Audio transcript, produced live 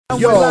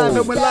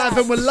Yo, we're live.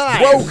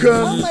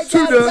 Welcome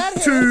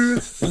to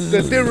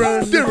the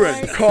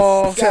Dirren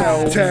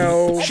Cartel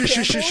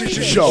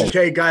Show.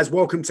 Okay, guys,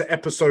 welcome to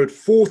episode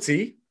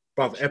 40,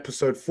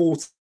 episode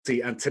 40.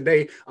 And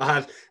today I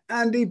have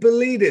Andy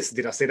Pilides.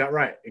 Did I say that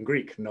right in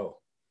Greek? No.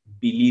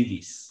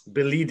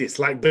 Pilides,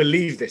 like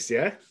believe this,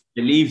 yeah?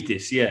 Believe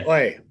this, yeah.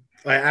 Oi,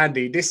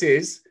 Andy, this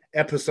is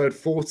episode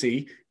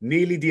 40,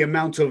 nearly the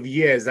amount of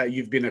years that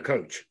you've been a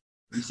coach.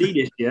 You see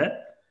this, yeah?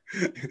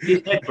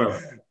 This head, bro.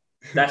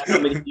 That's how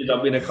many years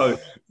I've been a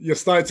coach. You're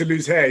starting to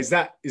lose hair. Is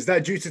that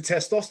due to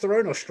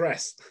testosterone or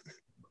stress?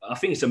 I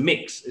think it's a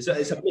mix. It's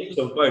a mix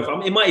of both. I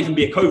mean, it might even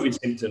be a COVID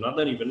symptom. I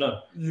don't even know.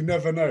 You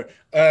never know.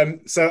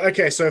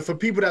 So for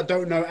people that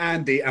don't know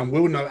Andy and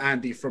will know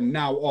Andy from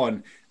now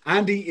on,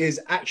 Andy is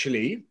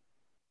actually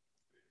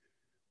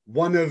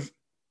one of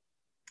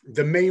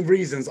the main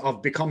reasons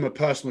I've become a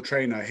personal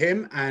trainer.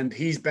 Him and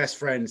his best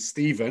friend,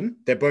 Stephen,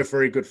 they're both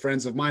very good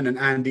friends of mine. And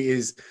Andy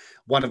is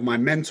one of my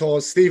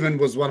mentors. Stephen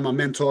was one of my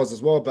mentors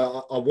as well,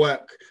 but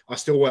I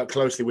still work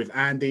closely with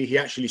Andy. He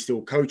actually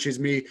still coaches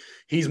me.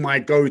 He's my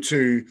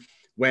go-to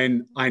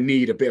when I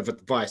need a bit of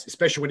advice,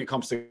 especially when it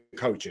comes to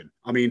coaching.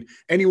 I mean,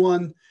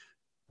 anyone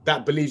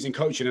that believes in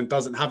coaching and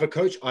doesn't have a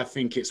coach, I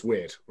think it's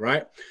weird,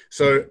 right?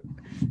 So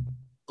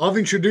I've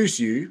introduced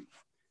you.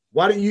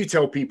 Why don't you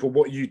tell people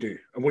what you do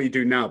and what you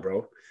do now,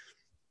 bro?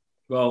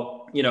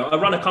 Well, I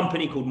run a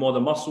company called More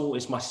Than Muscle.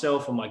 It's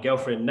myself and my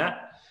girlfriend,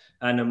 Nat.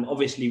 And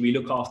obviously we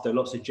look after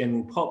lots of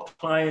general pop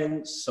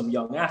clients, some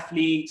young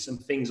athletes and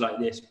things like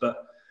this.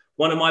 But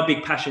one of my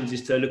big passions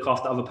is to look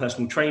after other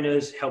personal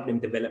trainers, help them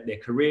develop their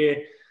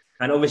career.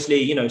 And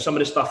obviously, some of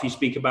the stuff you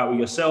speak about with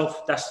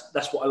yourself,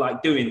 that's what I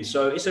like doing.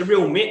 So it's a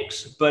real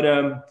mix. But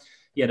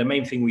the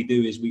main thing we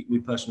do is we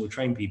personal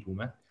train people,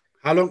 man.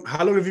 How long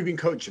have you been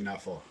coaching now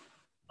for?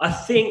 I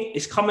think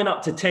it's coming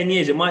up to 10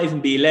 years. It might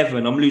even be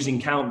 11. I'm losing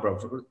count,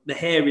 bro. The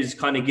hair is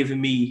kind of giving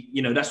me,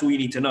 that's all you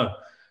need to know.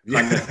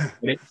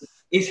 Yeah.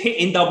 It's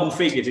hitting double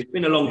figures. It's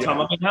been a long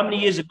time. I mean, how many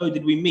years ago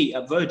did we meet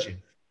at Virgin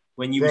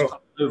when you was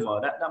coming over?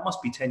 That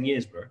must be 10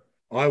 years, bro.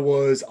 I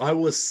was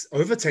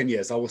over 10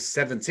 years. I was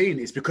 17.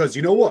 It's because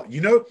you know what?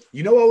 I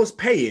was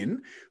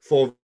paying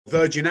for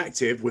Virgin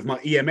Active with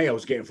my EMA I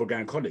was getting for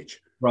going to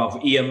college.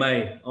 Bro,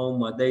 EMA. Oh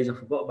my days, I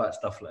forgot about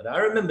stuff like that. I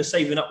remember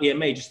saving up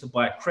EMA just to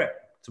buy a crepe,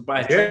 to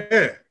buy a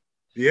train.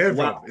 Yeah,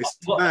 bro. It's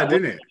mad,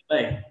 isn't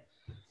it?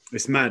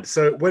 It's mad.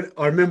 So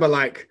I remember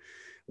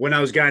when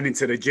I was going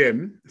into the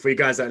gym, for you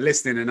guys that are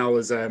listening, and I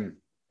was,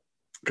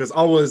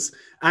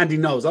 Andy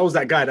knows, I was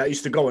that guy that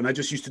used to go and I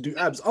just used to do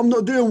abs. I'm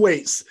not doing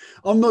weights,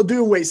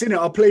 innit?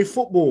 I'll play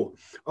football.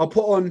 I'll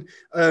put on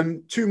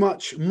too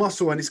much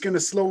muscle and it's going to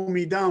slow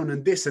me down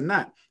and this and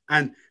that.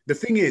 And the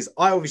thing is,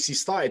 I obviously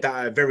started that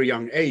at a very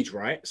young age,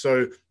 right?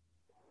 So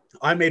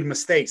I made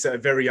mistakes at a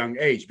very young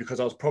age because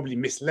I was probably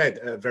misled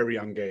at a very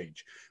young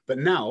age. But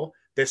now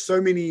there's so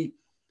many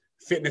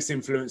fitness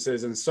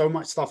influencers and so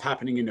much stuff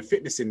happening in the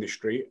fitness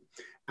industry,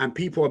 and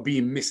people are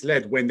being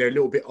misled when they're a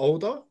little bit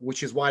older,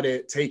 which is why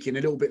they're taking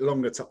a little bit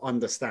longer to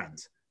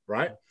understand,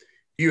 right?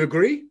 Do you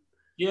agree?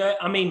 Yeah,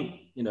 I mean,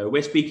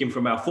 we're speaking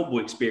from our football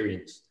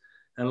experience,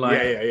 and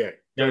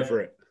Go for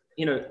it.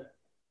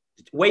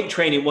 Weight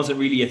training wasn't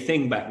really a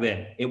thing back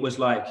then. It was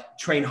like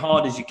train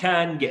hard as you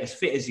can, get as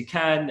fit as you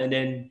can, and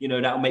then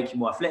that'll make you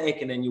more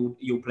athletic, and then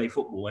you'll play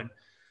football. And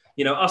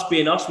us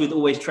being us, we'd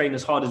always train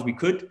as hard as we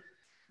could.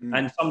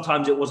 And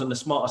sometimes it wasn't the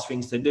smartest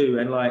things to do.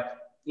 And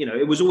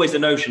it was always the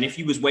notion, if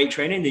you was weight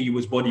training, then you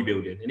was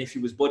bodybuilding. And if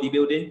you was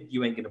bodybuilding,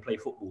 you ain't going to play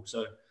football.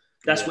 So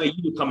that's where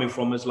you were coming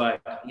from, as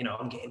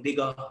I'm getting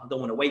bigger. I don't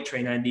want to weight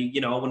train, Andy.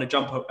 I want to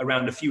jump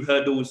around a few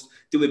hurdles,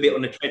 do a bit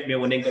on the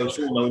treadmill, and then go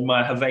solo with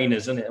my Havanas,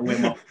 isn't it?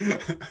 And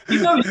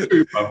it's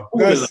true, bro.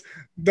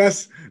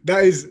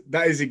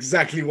 That is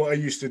exactly what I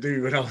used to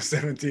do when I was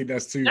 17.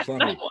 That's funny.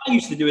 That's what I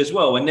used to do as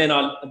well. And then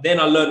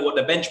I learned what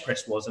the bench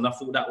press was, and I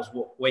thought that was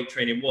what weight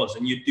training was.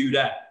 And you do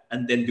that,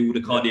 and then do all the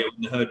cardio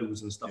and the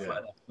hurdles and stuff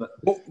like that.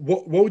 But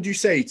what would you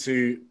say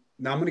to?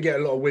 Now I'm going to get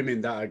a lot of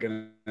women that are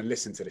going to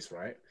listen to this,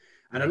 right?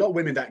 And a lot of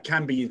women that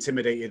can be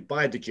intimidated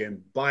by the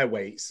gym, by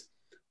weights.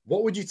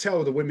 What would you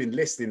tell the women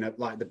listening that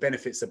the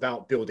benefits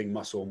about building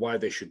muscle and why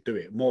they should do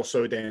it more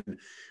so than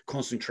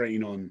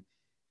concentrating on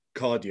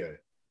cardio?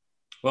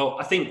 Well,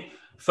 I think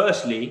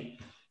firstly,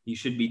 you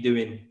should be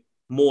doing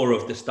more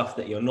of the stuff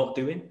that you're not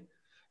doing.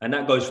 And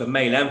that goes for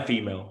male and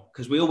female,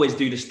 because we always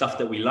do the stuff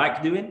that we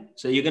like doing.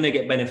 So you're going to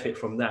get benefit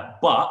from that.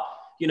 But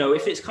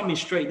if it's coming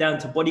straight down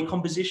to body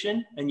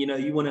composition and,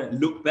 you want to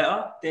look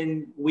better,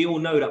 then we all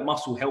know that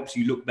muscle helps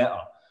you look better.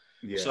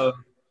 Yeah. So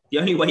the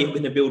only way you're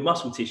going to build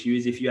muscle tissue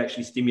is if you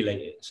actually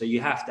stimulate it. So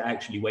you have to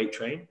actually weight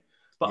train.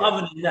 But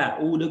other than that,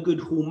 all the good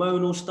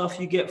hormonal stuff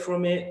you get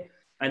from it,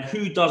 and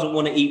who doesn't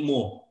want to eat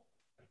more?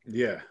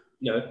 Yeah.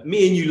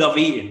 Me and you love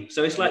eating.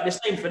 So it's the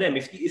same for them.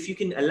 If you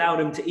can allow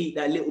them to eat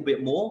that little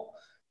bit more,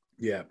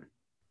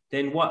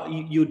 then what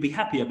you'd be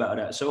happy about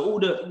that. So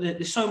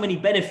there's so many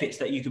benefits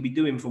that you could be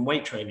doing from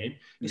weight training.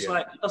 It's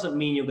it doesn't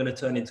mean you're going to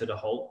turn into the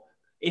Hulk.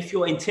 If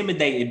you're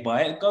intimidated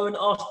by it, go and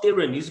ask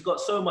Diran. He's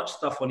got so much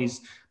stuff on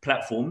his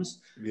platforms.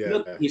 Yeah.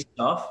 Look at his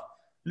stuff,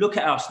 look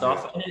at our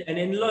stuff, Yeah. and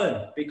then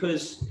learn.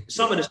 Because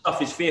some of the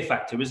stuff is fear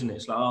factor, isn't it?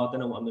 It's like, oh, I don't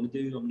know what I'm going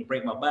to do. I'm going to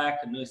break my back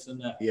and this and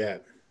that. Yeah.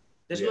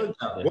 There's loads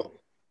out there. What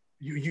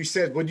you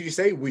said? What did you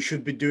say? We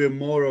should be doing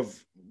more of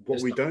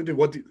what we don't do.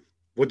 What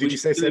did you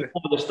say?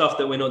 All the stuff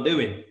that we're not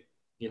doing,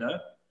 you know.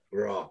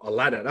 Bro, I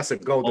like that. That's a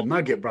golden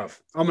nugget, bruv.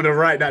 I'm gonna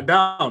write that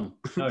down.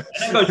 No, and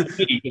that goes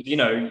to me because you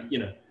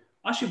know,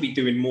 I should be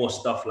doing more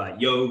stuff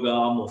like yoga,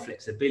 more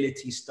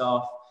flexibility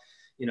stuff,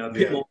 you know, a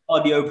bit more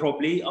cardio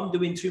probably. I'm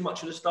doing too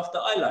much of the stuff that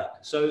I like.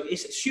 So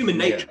it's human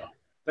nature.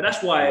 But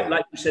that's why,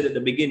 like you said at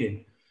the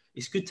beginning,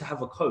 it's good to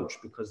have a coach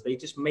because they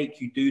just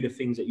make you do the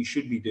things that you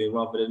should be doing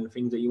rather than the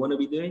things that you want to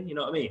be doing. You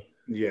know what I mean?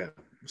 Yeah.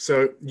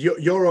 So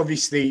you're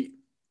obviously,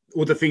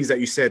 all the things that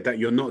you said that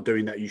you're not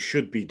doing that you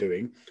should be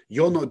doing,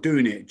 you're not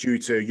doing it due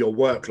to your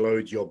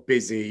workload, you're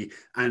busy.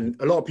 And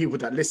a lot of people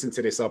that listen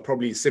to this are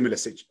probably in similar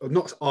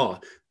situations,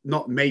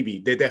 not maybe,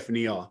 they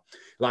definitely are.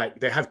 Like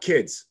they have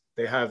kids,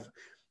 they have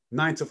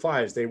 9 to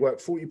 5s, they work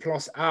 40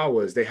 plus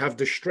hours, they have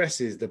the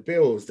stresses, the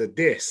bills, the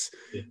this.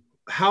 Yeah.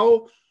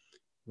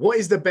 What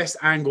is the best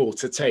angle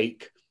to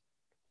take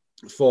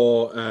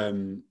for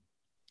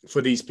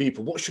these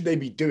people? What should they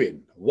be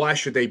doing? Why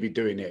should they be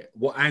doing it?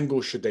 What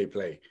angle should they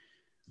play?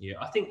 Yeah,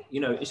 I think,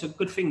 it's a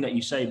good thing that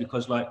you say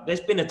because like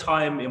there's been a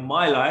time in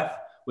my life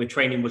where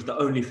training was the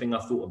only thing I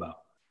thought about.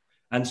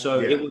 And so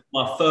it was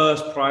my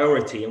first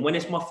priority. And when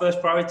it's my first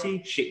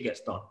priority, shit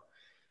gets done.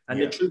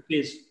 And the truth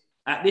is,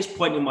 at this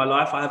point in my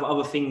life, I have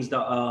other things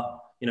that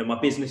are, my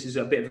business is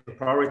a bit of a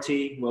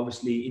priority. We're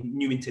obviously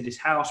new into this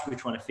house. We're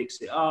trying to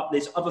fix it up.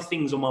 There's other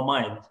things on my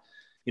mind.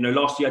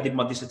 Last year I did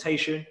my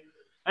dissertation.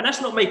 And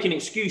that's not making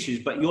excuses,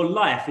 but your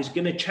life is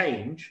going to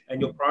change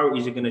and your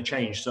priorities are going to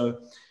change. So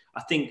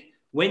I think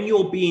when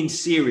you're being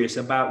serious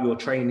about your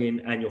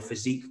training and your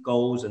physique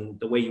goals and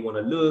the way you want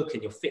to look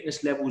and your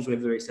fitness levels,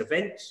 whether it's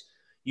events,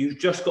 you've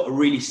just got to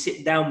really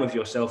sit down with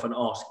yourself and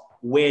ask,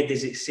 where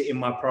does it sit in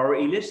my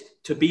priority list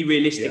to be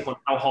realistic on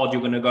how hard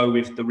you're going to go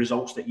with the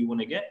results that you want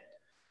to get?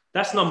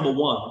 That's number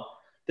one.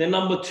 Then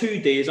number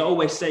two, D, is I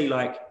always say,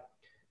 like,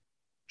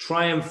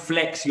 try and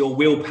flex your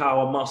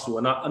willpower muscle.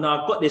 And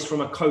I got this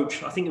from a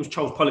coach. I think it was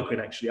Charles Poliquin,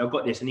 actually. I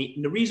got this. And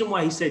the reason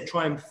why he said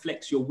try and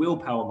flex your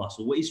willpower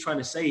muscle, what he's trying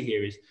to say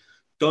here is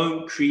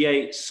don't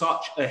create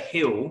such a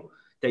hill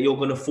that you're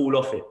going to fall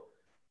off it.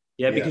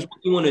 Yeah, because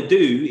what you want to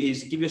do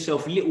is give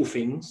yourself little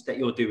things that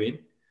you're doing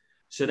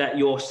so that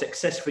you're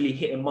successfully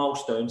hitting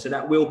milestones, so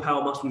that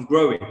willpower muscle is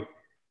growing.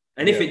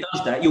 And if it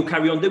does that, you'll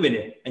carry on doing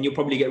it and you'll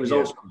probably get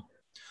results from it.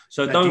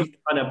 So don't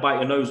kind of bite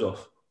your nose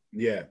off.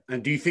 Yeah.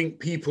 And do you think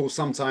people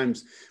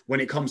sometimes, when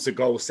it comes to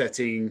goal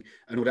setting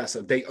and all that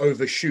stuff, they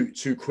overshoot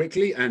too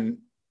quickly and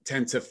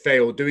tend to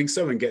fail doing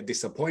so and get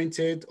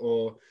disappointed?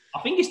 Or I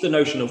think it's the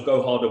notion of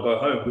go hard or go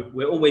home.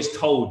 We're always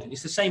told,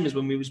 it's the same as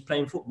when we was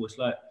playing football. It's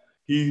like,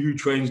 he who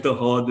trains the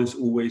hardest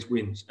always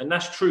wins. And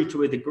that's true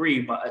to a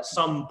degree, but at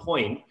some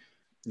point,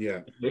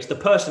 it's the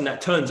person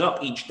that turns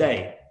up each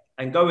day.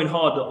 And going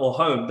hard or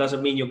home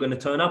doesn't mean you're going to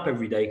turn up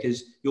every day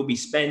because you'll be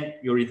spent,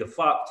 you're either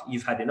fucked,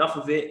 you've had enough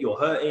of it, you're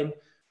hurting.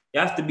 You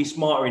have to be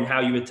smarter in how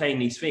you attain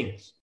these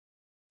things.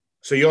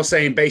 So you're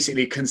saying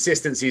basically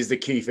consistency is the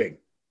key thing?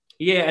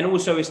 Yeah, and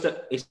also it's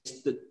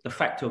the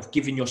fact of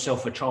giving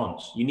yourself a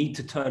chance. You need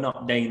to turn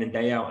up day in and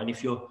day out. And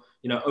if you're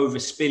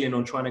overspilling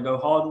on trying to go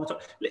hard all the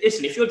time.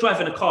 Listen, if you're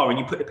driving a car and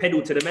you put the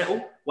pedal to the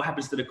metal, what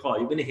happens to the car?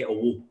 You're going to hit a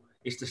wall.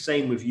 It's the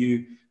same with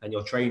you and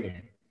your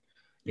training.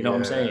 You know what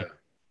I'm saying?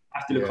 I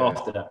have to look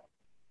after that.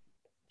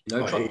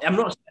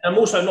 I'm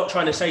also not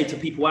trying to say to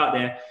people out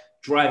there,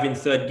 drive in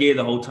third gear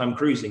the whole time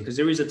cruising, because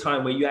there is a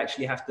time where you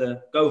actually have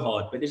to go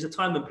hard, but there's a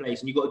time and place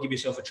and you've got to give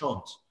yourself a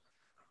chance.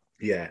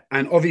 Yeah.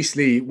 And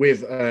obviously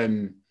with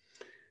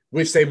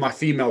say my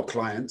female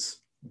clients,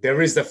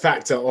 there is the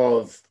factor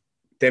of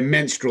their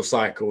menstrual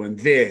cycle and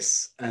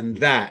this and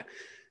that.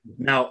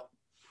 Now,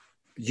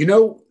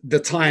 the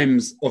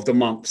times of the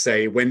month,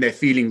 say, when they're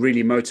feeling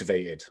really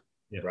motivated,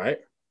 right?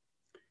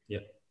 Yeah.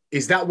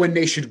 Is that when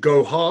they should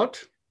go hard?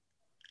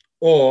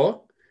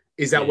 Or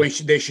is that when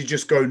they should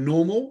just go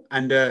normal?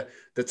 And the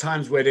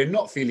times where they're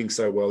not feeling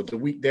so well, the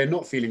week they're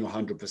not feeling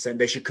 100%,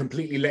 they should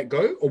completely let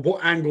go? Or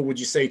what angle would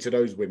you say to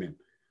those women?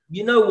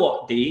 You know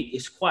what, D?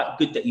 It's quite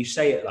good that you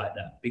say it like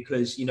that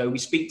because, we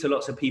speak to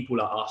lots of people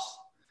like us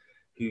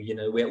who,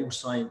 we're all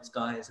science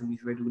guys and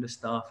we've read all the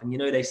stuff. And,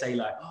 they say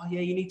like, oh,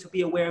 yeah, you need to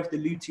be aware of the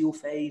luteal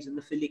phase and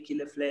the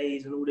follicular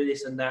phase and all of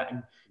this and that.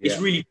 And it's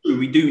really true.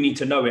 We do need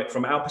to know it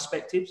from our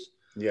perspectives.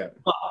 Yeah.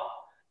 But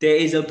there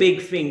is a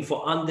big thing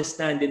for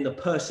understanding the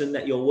person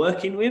that you're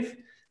working with,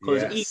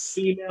 because each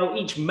female,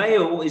 each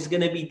male is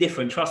going to be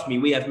different. Trust me,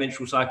 we have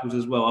menstrual cycles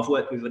as well. I've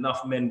worked with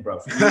enough men, bro.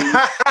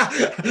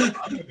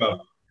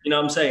 You know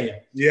what I'm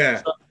saying?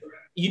 Yeah. So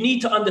you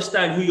need to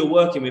understand who you're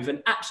working with.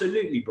 And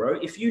absolutely, bro,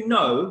 if you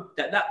know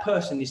that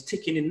person is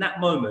ticking in that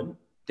moment,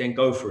 then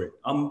go for it.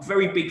 I'm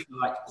very big for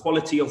like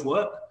quality of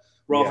work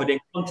rather than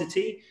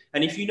quantity.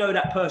 And if you know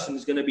that person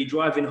is going to be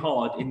driving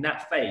hard in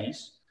that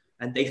phase,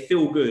 and they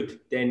feel good,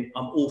 then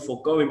I'm all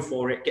for going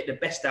for it, get the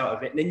best out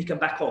of it. And then you can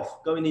back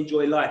off, go and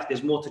enjoy life.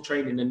 There's more to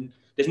training and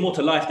there's more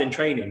to life than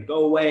training.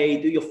 Go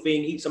away, do your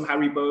thing, eat some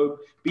Haribo,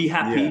 be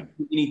happy, Yeah.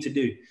 what you need to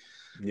do.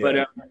 Yeah.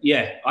 But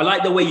yeah, I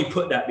like the way you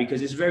put that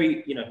because it's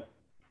very, you know,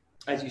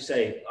 as you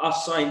say,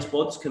 us science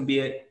bods can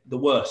be the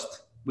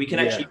worst. We can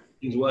actually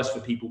make things worse for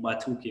people by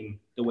talking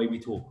the way we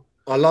talk.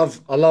 I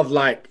love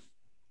like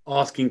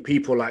asking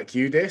people like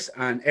you this,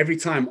 and every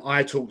time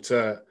I talk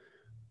to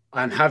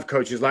and have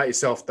coaches like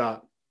yourself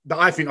that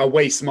I think are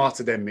way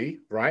smarter than me,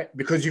 right?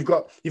 Because you've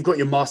got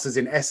your masters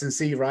in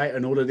S&C, right,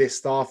 and all of this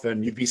stuff,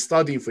 and you've been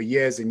studying for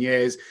years and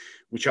years,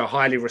 which I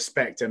highly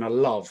respect and I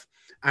love.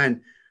 And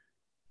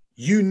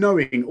you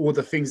knowing all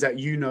the things that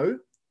you know,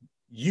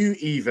 you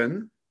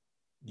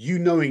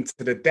knowing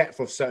to the depth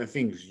of certain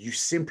things, you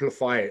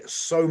simplify it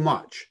so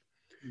much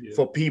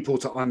for people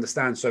to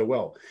understand so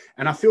well.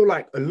 And I feel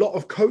like a lot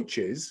of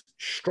coaches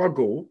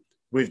struggle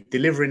with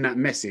delivering that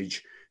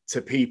message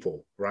to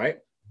people, right?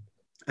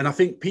 And I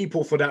think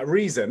people, for that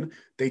reason,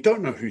 they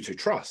don't know who to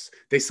trust.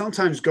 They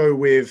sometimes go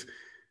with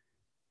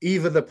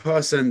either the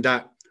person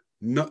that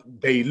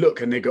they look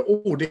and they go,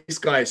 oh, this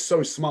guy is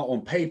so smart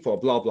on paper,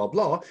 blah, blah,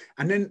 blah.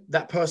 And then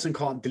that person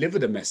can't deliver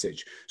the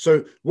message.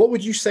 So what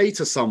would you say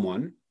to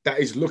someone that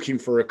is looking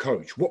for a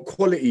coach? What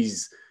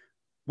qualities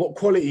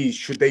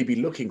should they be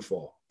looking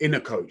for in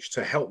a coach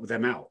to help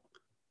them out?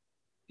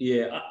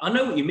 Yeah, I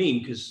know what you mean,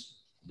 because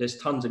there's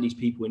tons of these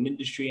people in the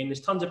industry and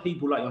there's tons of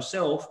people like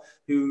yourself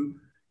who,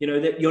 you know,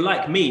 that you're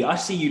like me. I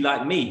see you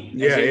like me.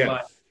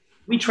 Like,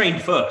 we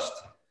trained first.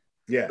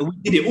 Yeah. And we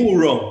did it all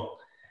wrong.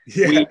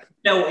 Yeah. We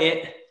felt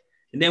it.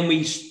 And then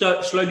we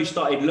slowly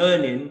started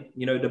learning,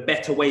 you know, the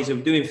better ways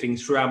of doing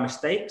things through our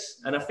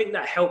mistakes. And I think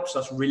that helps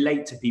us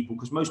relate to people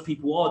because most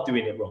people are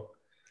doing it wrong.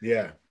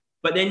 Yeah.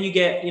 But then you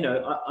get, you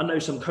know, I know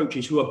some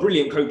coaches who are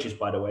brilliant coaches,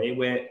 by the way,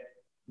 where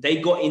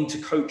they got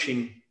into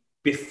coaching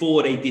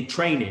before they did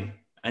training.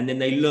 And then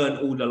they learned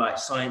all the like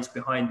science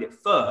behind it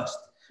first.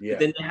 Yeah. But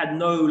then they had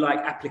no like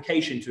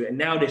application to it. And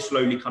now they're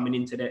slowly coming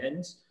into their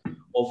ends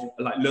of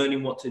like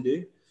learning what to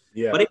do.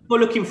 Yeah. But if you're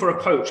looking for a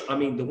coach, I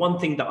mean, the one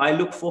thing that I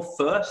look for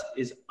first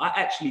is I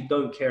actually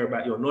don't care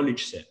about your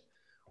knowledge set.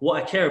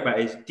 What I care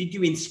about is, did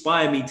you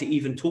inspire me to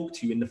even talk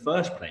to you in the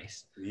first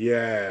place?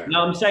 Yeah.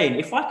 Now I'm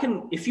saying,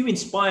 if you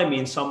inspire me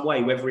in some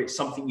way, whether it's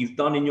something you've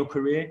done in your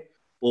career,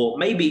 or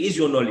maybe it is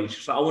your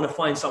knowledge. So I want to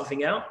find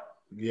something out.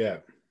 Yeah.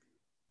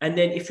 And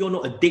then if you're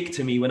not a dick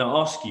to me when I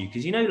ask you,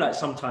 because, you know, like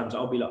sometimes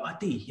I'll be like, oh,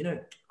 D, you know,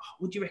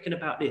 what do you reckon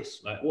about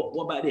this? Like,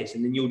 what about this?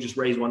 And then you'll just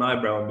raise one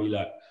eyebrow and be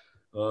like,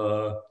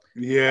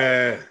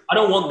 yeah. I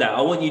don't want that.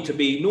 I want you to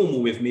be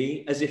normal with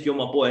me as if you're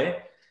my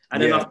boy.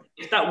 And then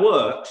if that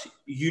works,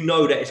 you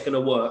know that it's going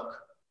to work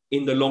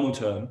in the long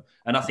term.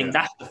 And I think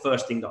that's the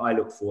first thing that I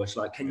look for. It's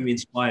like, can you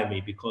inspire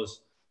me?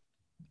 Because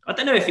I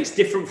don't know if it's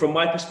different from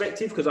my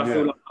perspective, because I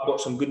feel like I've got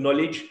some good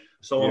knowledge.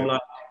 So I'm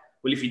like,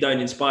 well, if you don't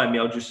inspire me,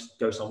 I'll just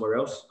go somewhere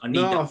else. I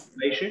need that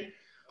information.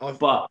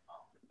 But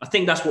I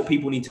think that's what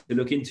people need to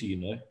look into, you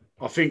know.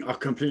 I think I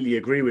completely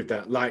agree with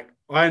that. Like,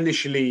 I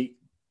initially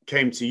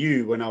came to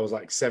you when I was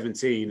like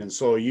 17 and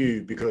saw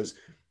you because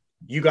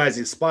you guys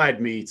inspired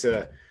me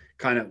to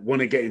kind of want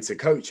to get into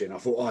coaching. I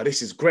thought, oh,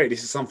 this is great.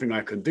 This is something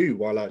I can do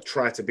while I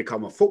try to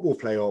become a football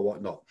player or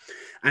whatnot.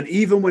 And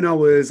even when I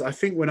was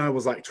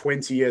like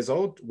 20 years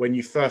old, when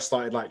you first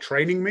started like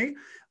training me,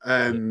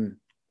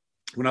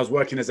 when I was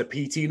working as a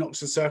PT in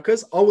Oxford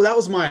Circus, that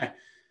was my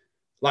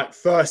like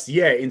first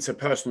year into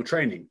personal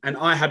training. And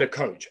I had a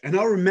coach. And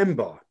I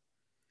remember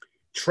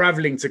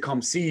traveling to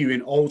come see you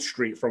in Old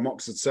Street from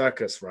Oxford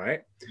Circus,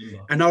 right? Yeah.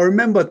 And I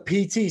remember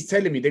PTs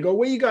telling me, they go,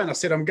 where are you going? I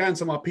said, I'm going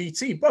to my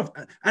PT, bro.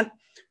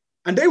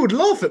 And they would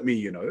laugh at me,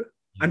 you know,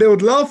 and they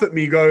would laugh at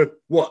me, go,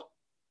 what?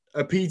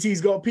 A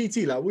PT's got a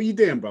PT? Like, what are you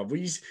doing, bro?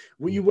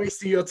 What you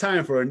wasting your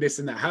time for and this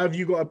and that? How have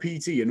you got a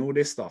PT and all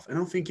this stuff? And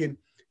I'm thinking,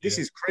 this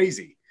is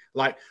crazy.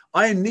 Like,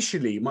 my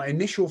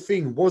initial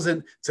thing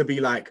wasn't to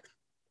be like,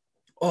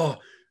 oh,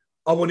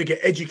 I want to get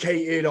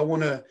educated. I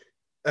want to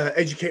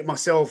educate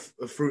myself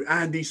through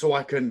Andy so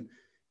I can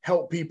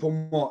help people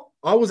more.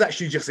 I was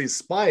actually just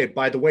inspired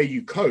by the way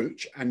you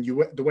coach and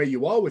the way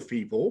you are with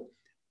people.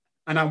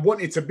 And I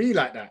wanted to be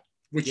like that,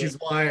 which is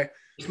why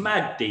it's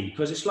mad, D,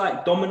 because it's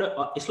like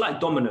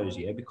dominoes,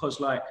 yeah. Because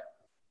like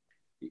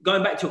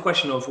going back to a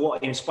question of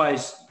what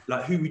inspires,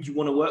 like who would you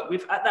want to work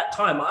with? At that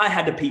time, I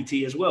had a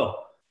PT as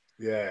well.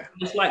 Yeah,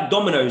 it's like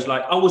dominoes.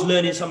 Like I was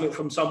learning something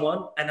from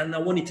someone, and then I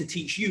wanted to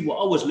teach you what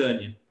I was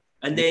learning,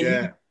 and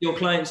then your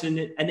clients, and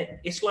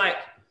it's like,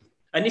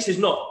 and this is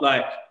not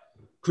like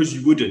because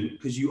you wouldn't,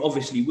 because you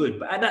obviously would,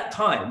 but at that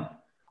time,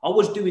 I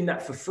was doing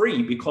that for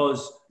free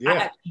because I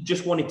actually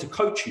just wanted to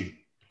coach you.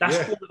 That's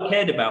all I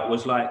cared about,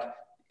 was like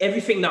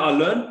everything that I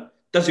learned,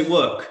 does it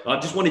work? I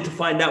just wanted to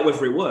find out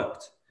whether it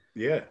worked.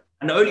 Yeah.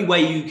 And the only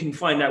way you can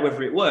find out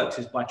whether it works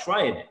is by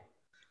trying it.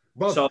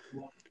 But so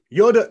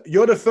you're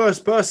the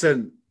first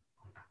person.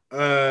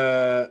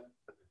 But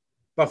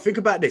think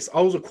about this.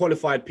 I was a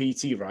qualified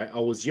PT, right? I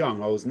was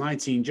young. I was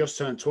 19, just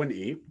turned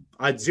 20.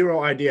 I had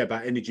zero idea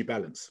about energy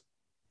balance.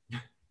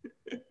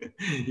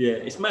 Yeah,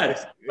 it's mad.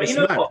 But It's you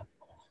know mad. what?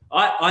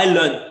 I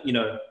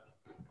learned,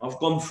 I've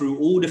gone through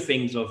all the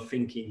things of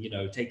thinking,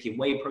 taking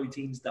whey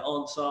protein's the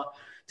answer,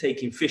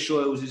 taking fish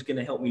oils is going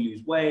to help me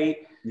lose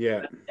weight.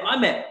 Yeah. I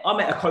met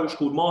a coach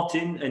called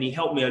Martin, and he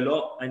helped me a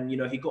lot. And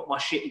he got my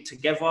shit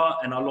together,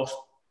 and I lost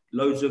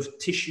loads of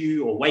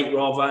tissue or weight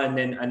rather. And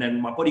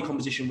then my body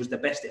composition was the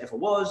best it ever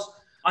was.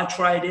 I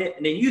tried it,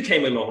 and then you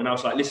came along, and I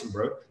was like, listen,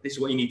 bro, this is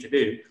what you need to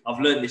do. I've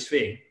learned this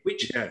thing,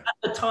 which Yeah. at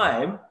the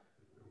time,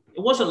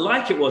 it wasn't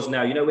like it was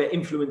now, where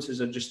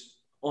influencers are just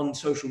on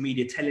social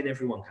media telling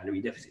everyone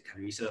calorie deficit,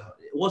 calorie. So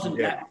it wasn't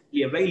that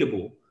really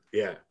available.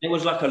 Yeah. It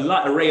was like a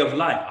light array of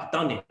light. I've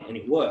done it and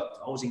it worked.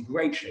 I was in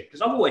great shape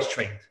because I've always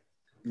trained.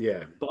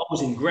 Yeah. But I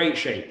was in great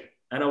shape.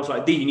 And I was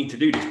like, D, you need to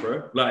do this,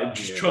 bro. Like,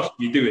 just trust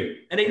me, do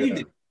it. And then you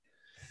did.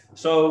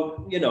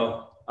 So,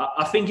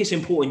 I think it's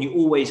important you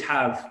always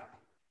have,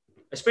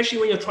 especially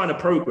when you're trying to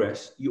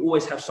progress, you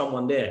always have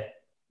someone there.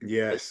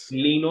 Yes.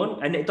 Lean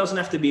on. And it doesn't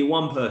have to be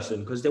one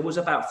person, because there was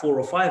about 4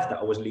 or 5 that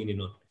I was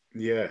leaning on.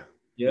 Yeah.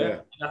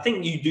 Yeah. And I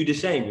think you do the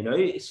same,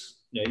 it's,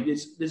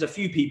 there's a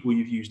few people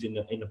you've used in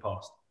the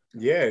past.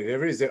 Yeah,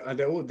 there is.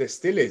 There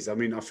still is. I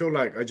mean, I feel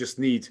like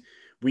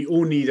we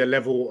all need a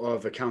level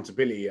of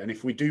accountability. And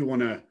if we do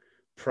want to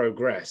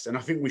progress, and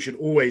I think we should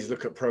always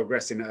look at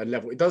progressing at a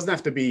level, it doesn't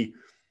have to be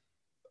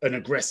an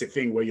aggressive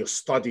thing where you're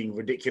studying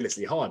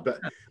ridiculously hard.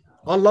 But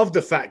I love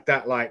the fact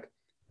that, like,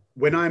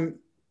 when I'm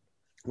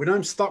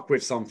stuck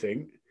with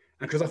something,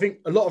 and because I think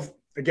a lot of,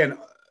 again,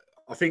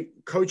 I think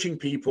coaching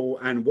people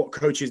and what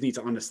coaches need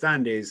to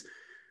understand is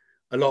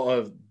a lot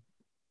of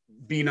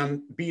being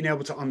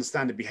able to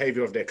understand the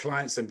behavior of their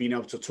clients and being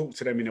able to talk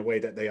to them in a way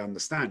that they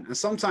understand. And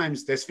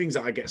sometimes there's things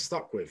that I get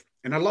stuck with.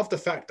 And I love the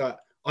fact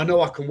that I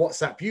know I can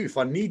WhatsApp you if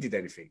I needed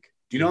anything.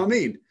 Do you know what I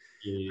mean?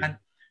 Yeah.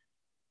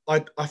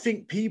 And I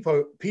think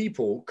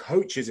people,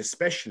 coaches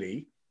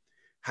especially,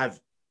 have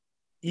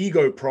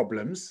ego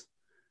problems,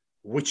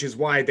 which is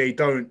why they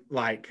don't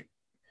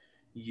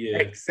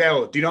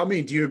excel. Do you know what I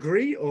mean? Do you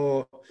agree?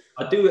 Or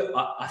I do.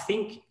 I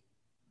think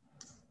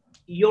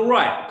you're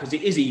right, because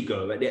it is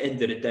ego at the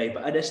end of the day.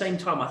 But at the same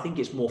time, I think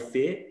it's more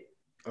fear.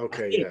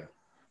 Okay, yeah.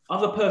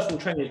 Other personal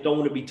trainers don't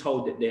want to be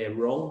told that they're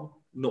wrong,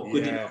 not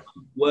good enough,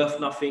 worth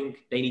nothing.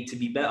 They need to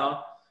be better.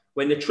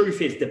 When the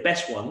truth is, the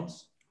best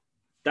ones,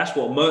 that's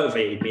what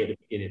motivated me at the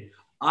beginning.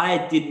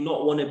 I did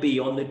not want to be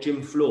on the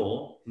gym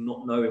floor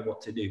not knowing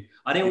what to do.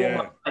 I didn't want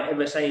my client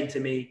ever saying to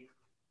me,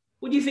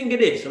 what do you think of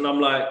this? And I'm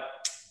like,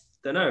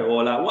 don't know.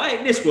 Or like, why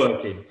ain't this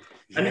working?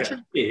 And the truth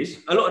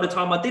is, a lot of the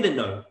time I didn't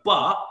know.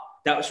 But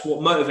that's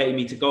what motivated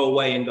me to go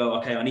away and go,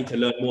 okay, I need to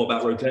learn more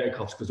about rotator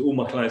cuffs because all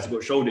my clients have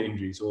got shoulder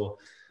injuries. Or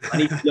I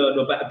need to learn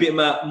a bit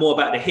more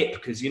about the hip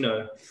because,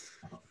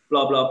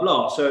 blah, blah,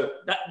 blah. So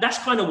that's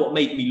kind of what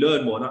made me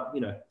learn more.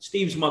 And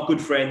Steve's my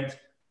good friend,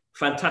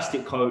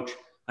 fantastic coach.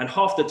 And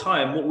half the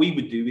time, what we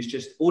would do is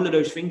just all of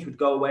those things would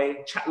go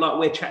away, chat like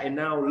we're chatting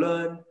now,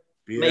 learn,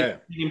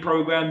 make training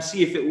programs,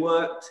 see if it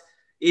worked.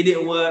 It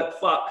didn't work,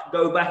 fuck,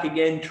 go back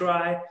again,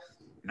 try.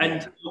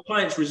 And your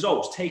client's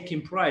results,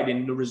 taking pride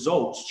in the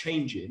results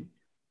changing,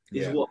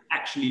 is what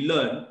actually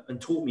learned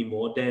and taught me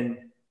more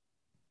than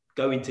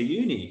going to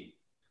uni.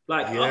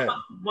 I've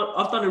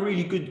done a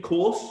really good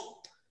course,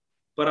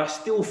 but I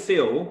still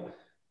feel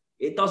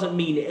it doesn't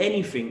mean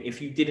anything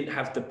if you didn't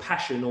have the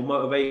passion or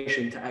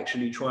motivation to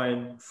actually try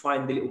and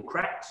find the little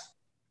cracks.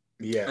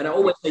 Yeah. And I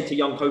always say to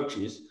young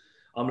coaches,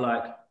 I'm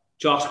like,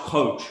 just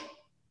coach.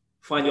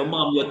 Find your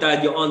mum, your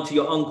dad, your auntie,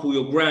 your uncle,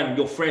 your gran,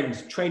 your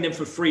friends. Train them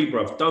for free,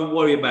 bro. Don't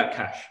worry about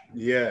cash.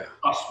 Yeah.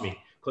 Trust me.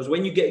 Because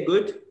when you get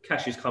good,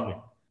 cash is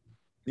coming.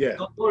 Yeah.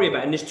 Don't worry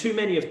about it. And there's too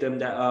many of them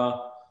that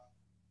are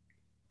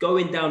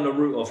going down the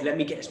route of, let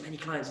me get as many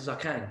clients as I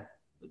can.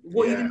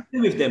 What are you going to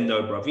do with them,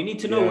 though, bro? You need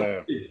to know what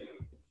to do.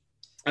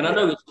 And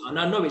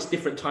I know it's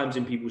different times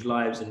in people's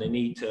lives and they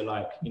need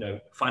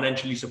to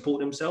financially support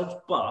themselves.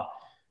 But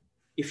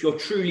if you're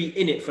truly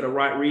in it for the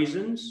right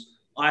reasons,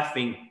 I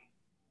think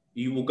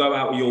you will go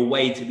out of your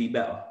way to be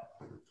better.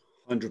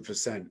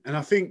 100%. And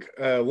I think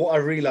what I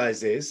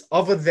realize is,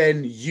 other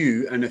than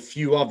you and a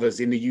few others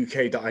in the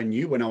UK that I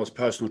knew when I was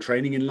personal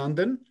training in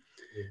London,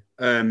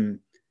 a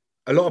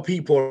lot of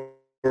people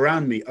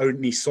around me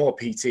only saw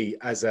PT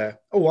as I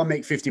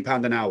make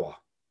 £50 an hour,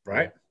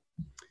 right?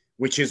 Yeah.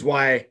 Which is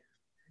why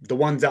the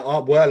ones that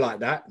were like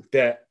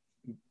that,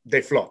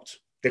 they flopped.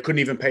 They couldn't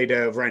even pay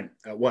their rent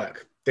at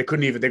work. They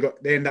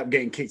ended up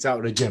getting kicked out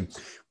of the gym.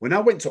 When I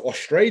went to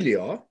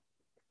Australia,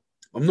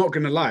 I'm not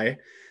going to lie,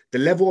 the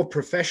level of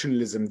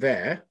professionalism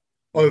there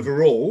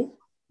overall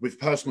with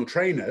personal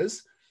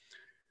trainers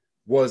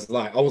was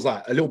I was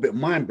a little bit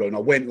mind blown. I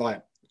went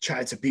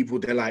chatted to people.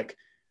 They're like,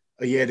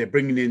 oh yeah, they're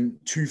bringing in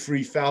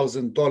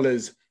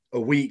 $2,000-3,000 a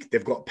week.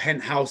 They've got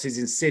penthouses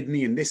in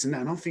Sydney and this and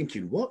that. And I'm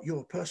thinking, what?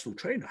 You're a personal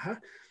trainer, huh?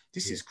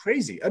 This is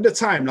crazy. At the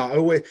time, I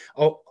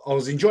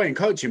was enjoying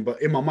coaching,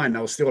 but in my mind,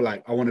 I was still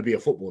I want to be a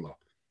footballer.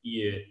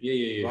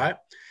 Yeah. Right?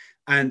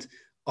 And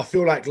I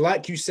feel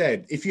like you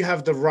said, if you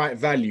have the right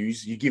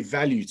values, you give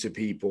value to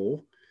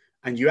people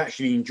and you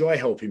actually enjoy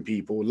helping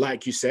people,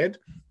 like you said,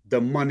 the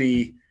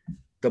money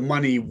the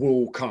money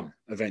will come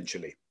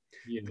eventually.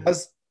 Yeah.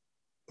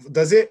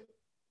 Does it,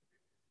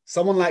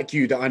 someone like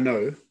you that I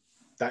know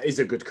that is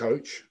a good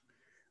coach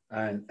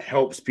and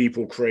helps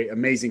people create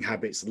amazing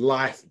habits,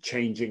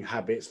 life-changing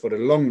habits for the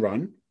long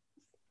run,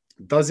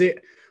 does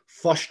it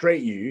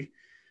frustrate you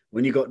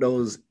when you got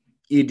those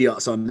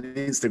idiots on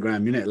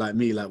Instagram, you know, like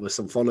me, like with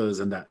some followers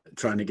and that,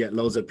 trying to get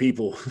loads of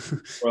people?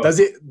 Does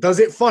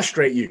it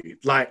frustrate you?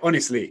 Like,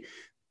 honestly.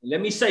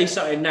 Let me say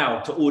something now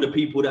to all the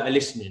people that are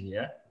listening,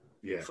 yeah?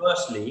 Yeah.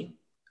 Firstly,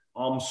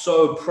 I'm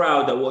so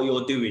proud that what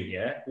you're doing,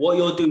 yeah? What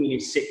you're doing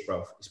is sick,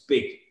 bro. It's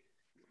big,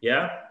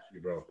 yeah?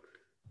 Bro.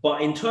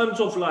 But in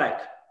terms of like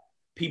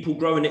people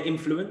growing an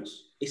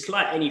influence, it's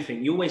like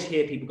anything. You always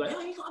hear people go,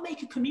 oh, you got to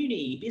make a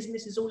community.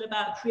 Business is all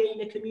about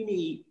creating a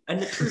community.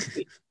 And the truth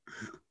is,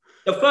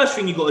 the first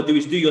thing you got to do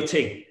is do your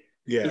thing.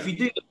 Yeah. If you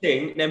do your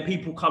thing, then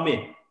people come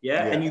in,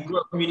 yeah? And you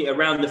grow a community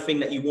around the thing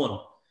that you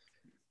want.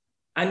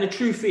 And the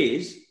truth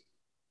is,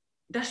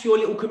 that's your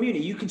little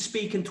community. You can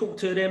speak and talk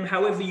to them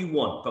however you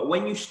want. But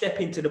when you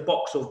step into the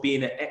box of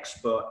being an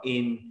expert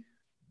in,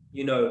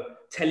 you know,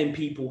 telling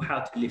people how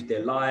to live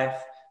their life,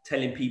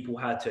 telling people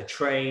how to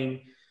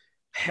train,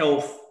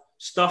 health,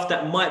 stuff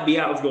that might be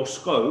out of your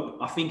scope,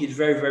 I think it's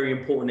very, very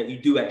important that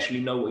you do actually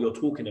know what you're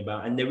talking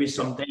about. And there is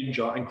some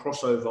danger and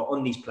crossover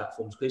on these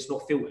platforms because it's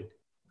not filtered.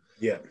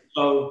 Yeah.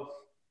 So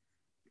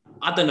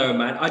I don't know,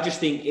 man. I just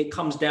think it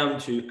comes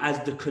down to,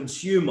 as the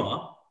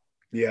consumer,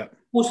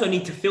 also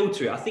need to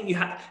filter it. I think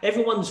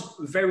everyone's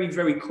very,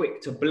 very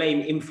quick to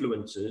blame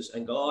influencers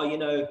and go, oh, you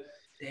know,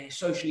 they're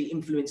socially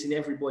influencing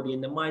everybody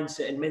in the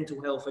mindset and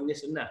mental health and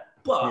this and that.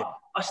 But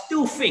I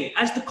still think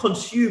as the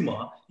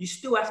consumer, you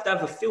still have to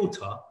have a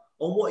filter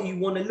on what you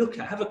want to look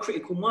at. Have a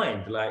critical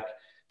mind. Like,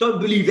 don't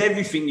believe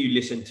everything you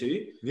listen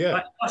to. Yeah.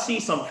 Like, if I see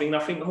something and I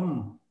think,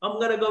 I'm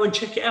going to go and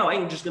check it out. I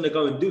ain't just going to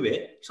go and do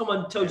it.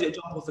 Someone tells you to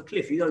jump off a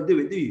cliff. You don't do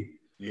it, do you?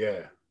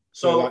 Yeah.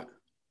 So like,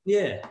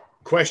 yeah.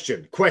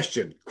 Question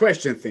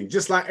thing.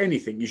 Just like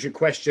anything, you should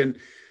question,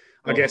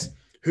 I guess,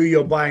 who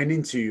you're buying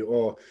into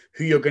or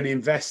who you're going to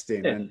invest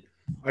in. Yeah. And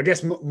I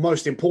guess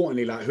most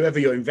importantly, like whoever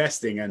you're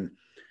investing and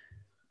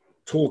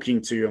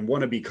talking to and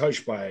want to be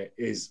coached by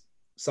is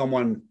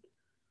someone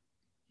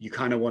you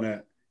kind of want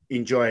to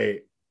enjoy.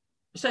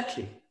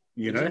 Exactly.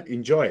 You know,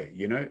 enjoy,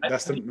 you know,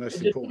 that's the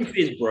most important. The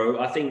truth is, bro,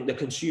 I think the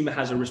consumer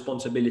has a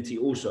responsibility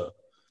also.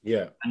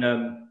 Yeah.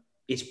 And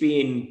it's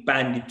being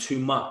banded too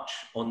much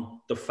on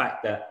the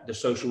fact that the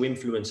social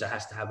influencer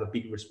has to have a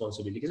big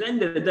responsibility. Because at the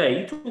end of the day,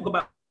 you talk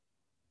about,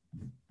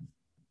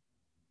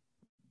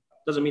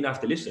 doesn't mean I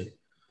have to listen.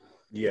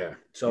 Yeah.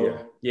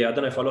 So, yeah, I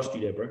don't know if I lost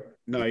you there, bro.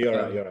 No, you're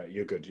right. You're right.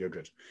 You're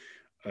good.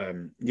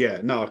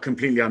 I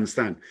completely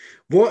understand.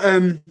 What,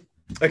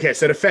 okay,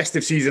 so the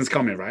festive season's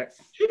coming, right?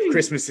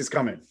 Christmas is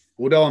coming.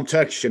 Although I'm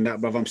Turkish and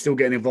that, but I'm still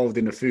getting involved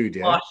in the food,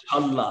 yeah?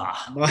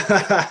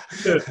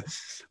 MashaAllah.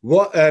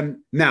 What,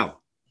 now,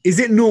 is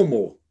it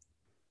normal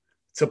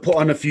to put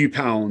on a few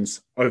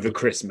pounds over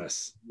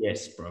Christmas?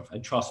 Yes, bro.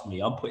 And trust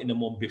me, I'm putting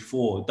them on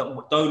before.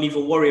 Don't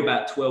even worry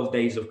about 12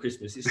 days of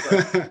Christmas. It's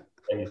like,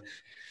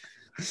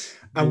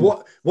 and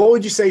what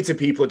would you say to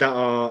people that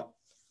are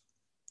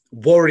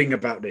worrying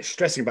about this,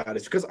 stressing about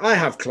this? Because I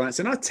have clients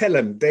and I tell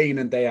them day in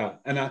and day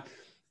out, and I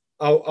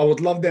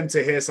would love them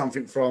to hear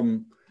something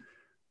from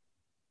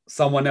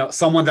someone else,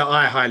 someone that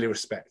I highly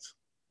respect.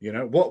 You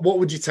know, what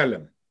would you tell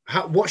them?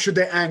 What should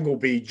their angle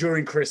be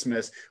during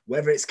Christmas?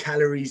 Whether it's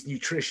calories,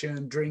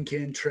 nutrition,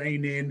 drinking,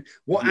 training.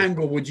 What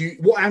angle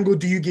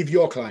do you give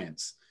your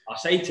clients? I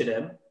say to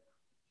them,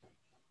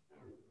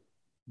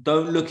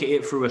 don't look at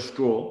it through a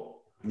straw.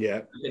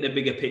 Yeah. Look at the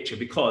bigger picture,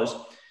 because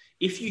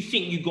if you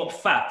think you got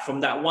fat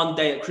from that one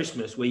day at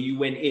Christmas where you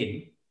went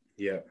in,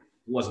 it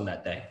wasn't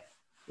that day.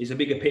 There's a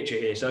bigger picture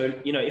here. So,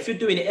 you know, if you're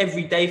doing it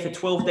every day for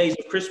 12 days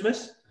of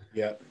Christmas,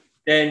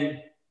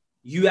 then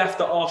you have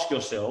to ask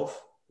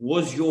yourself,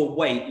 was your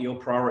weight your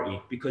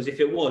priority? Because if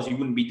it was, you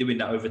wouldn't be doing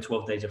that over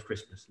 12 days of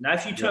Christmas. Now,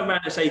 if you turn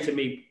around and say to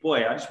me,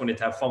 boy, I just wanted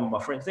to have fun with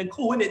my friends, then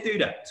cool, wouldn't it do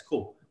that? It's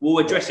cool. We'll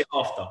address it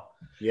after.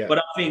 Yeah. But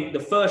I think the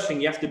first thing,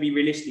 you have to be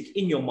realistic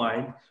in your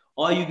mind.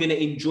 Are you going to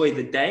enjoy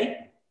the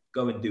day?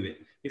 Go and do it.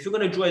 If you're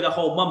going to enjoy the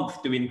whole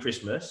month doing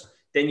Christmas,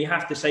 then you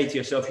have to say to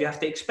yourself, you have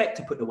to expect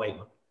to put the weight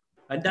on.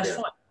 And that's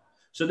fine.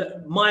 So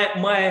that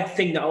my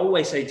thing that I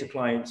always say to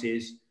clients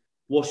is,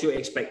 what's your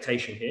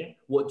expectation here?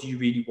 What do you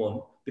really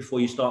want before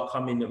you start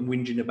coming and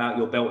whinging about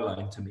your belt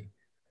line to me?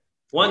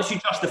 Once you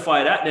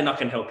justify that, then I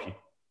can help you.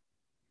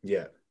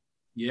 Yeah.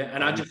 Yeah.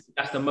 And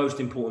that's the most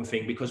important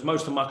thing, because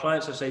most of my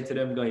clients, I say to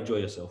them, go enjoy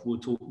yourself. We'll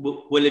talk,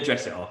 we'll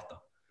address it after.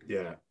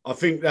 Yeah. I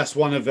think that's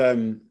one of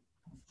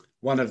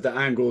the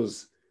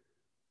angles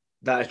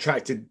that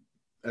attracted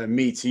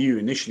me to you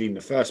initially in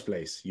the first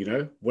place. You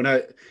know, when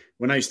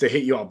I used to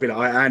hit you up, I'd be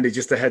like, Andy,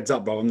 just a heads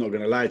up, bro, I'm not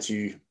going to lie to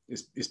you.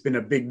 It's been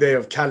a big day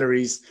of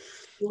calories.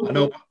 I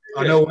know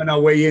when I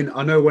weigh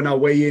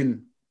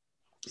in,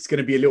 it's going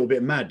to be a little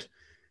bit mad.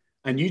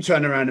 And you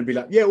turn around and be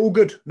like, yeah, all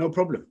good. No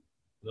problem.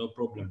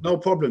 No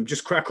problem.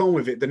 Just crack on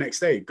with it the next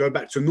day. Go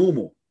back to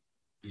normal,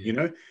 you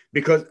know,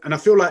 and I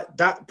feel like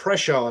that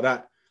pressure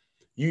that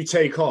you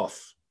take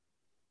off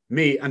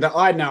me and that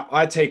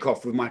I take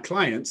off with my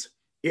clients,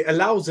 it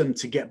allows them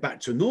to get back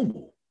to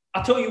normal.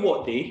 I tell you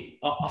what, D,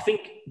 I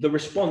think the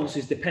response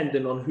is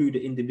dependent on who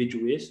the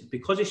individual is,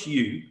 because it's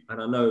you.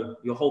 And I know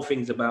your whole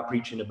thing's about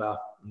preaching about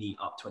neat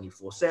up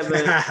 24/7,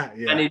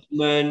 Yeah.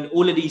 management,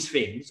 all of these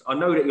things. I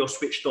know that you're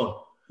switched on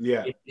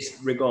in this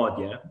regard.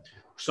 Yeah.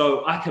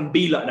 So I can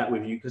be like that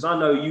with you because I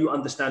know you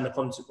understand the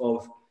concept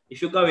of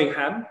if you're going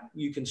ham,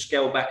 you can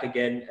scale back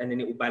again and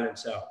then it will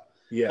balance out.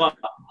 Yeah. But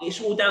it's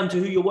all down to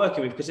who you're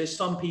working with, because there's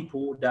some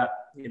people that,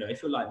 you know,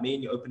 if you're like me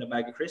and you open a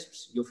bag of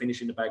crisps, you're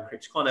finishing the bag of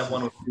crisps. You can't have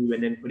one or two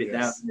and then put it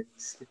down.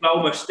 It's like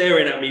almost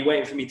staring at me,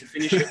 waiting for me to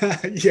finish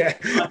it. Yeah.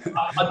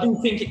 I do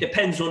think it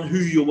depends on who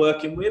you're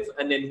working with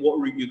and then what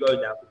route you go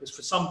down. Because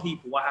for some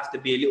people, I have to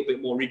be a little bit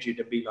more rigid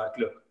and be like,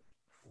 look,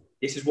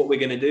 this is what we're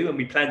going to do. And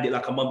we planned it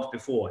like a month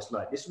before. It's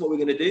like, this is what we're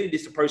going to do.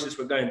 This is the process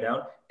we're going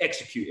down.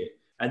 Execute it.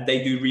 And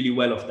they do really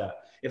well off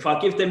that. If I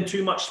give them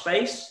too much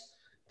space,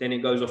 then it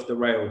goes off the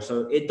rails.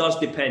 So it does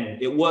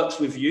depend. It works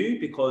with you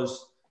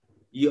because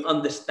you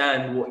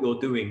understand what you're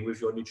doing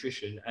with your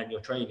nutrition and your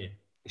training.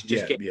 It's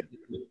just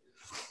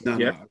No,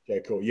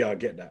 okay, cool. Yeah, I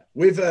get that.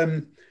 With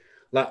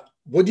like,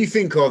 what do you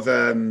think of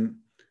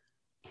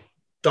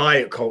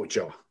diet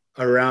culture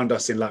around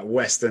us in like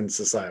Western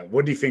society?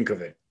 What do you think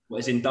of it? What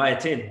is in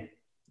dieting?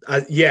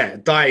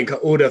 Dieting,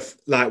 all the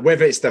like,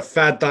 whether it's the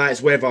fad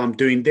diets, whether I'm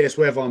doing this,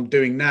 whether I'm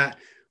doing that.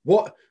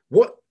 What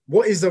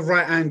is the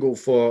right angle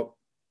for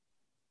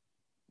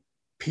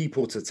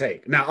people to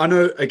take? Now, I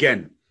know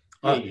again,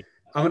 I'm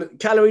a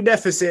calorie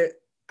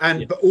deficit,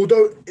 but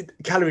although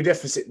calorie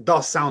deficit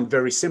does sound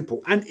very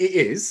simple, and it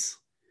is,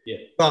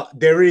 but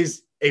there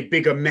is a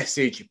bigger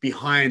message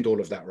behind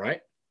all of that,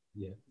 right?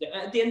 Yeah.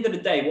 At the end of the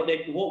day,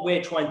 what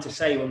we're trying to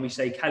say when we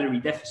say calorie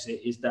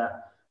deficit is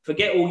that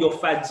forget all your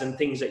fads and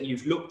things that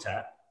you've looked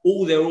at.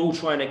 All they're all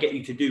trying to get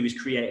you to do is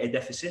create a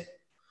deficit.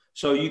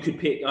 So you could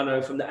pick, I don't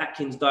know, from the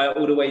Atkins diet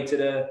all the way to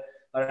the,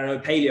 I don't know,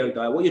 paleo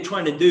diet. What you're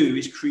trying to do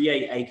is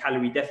create a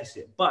calorie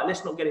deficit. But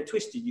let's not get it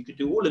twisted. You could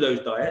do all of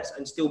those diets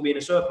and still be in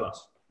a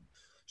surplus.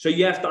 So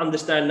you have to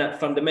understand that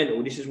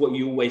fundamental. This is what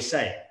you always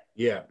say.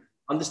 Yeah.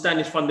 Understand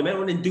this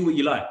fundamental and then do what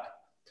you like.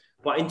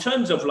 But in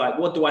terms of like,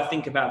 what do I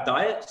think about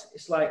diets?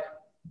 It's like,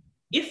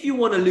 if you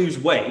want to lose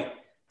weight,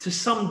 to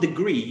some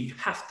degree, you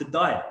have to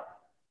diet.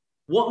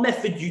 What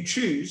method you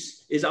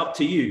choose is up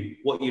to you.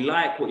 What you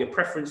like, what your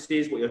preference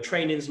is, what your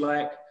training's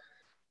like.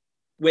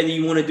 Whether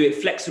you want to do it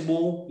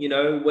flexible, you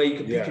know, where you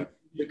can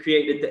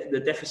create the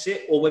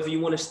deficit, or whether you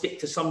want to stick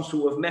to some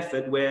sort of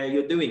method where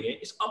you're doing it,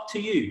 it's up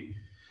to you.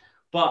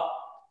 But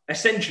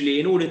essentially,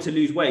 in order to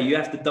lose weight, you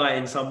have to diet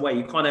in some way.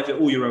 You can't have it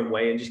all your own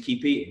way and just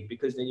keep eating,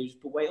 because then you just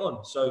put weight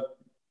on. So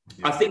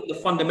I think the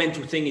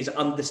fundamental thing is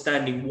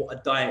understanding what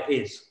a diet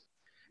is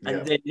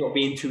and then not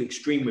being too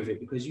extreme with it,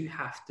 because you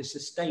have to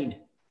sustain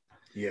it.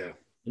 Yeah.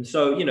 And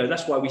so, you know,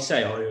 that's why we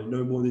say, oh,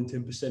 no more than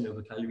 10% of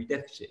a calorie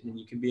deficit. And then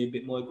you can be a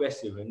bit more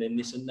aggressive, and then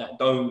this and that.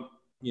 Don't,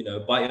 you know,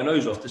 bite your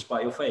nose off to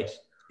spite your face.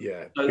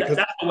 Yeah. So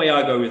that's the way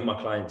I go with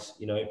my clients.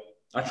 You know,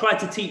 I try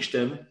to teach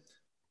them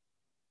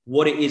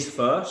what it is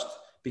first,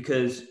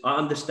 because I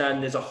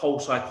understand there's a whole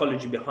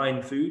psychology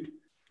behind food.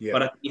 Yeah.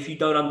 But if you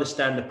don't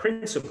understand the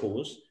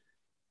principles,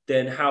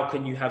 then how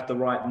can you have the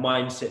right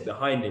mindset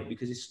behind it?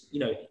 Because it's, you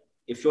know,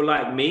 if you're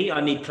like me, I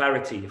need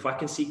clarity. If I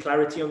can see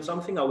clarity on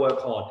something, I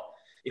work hard.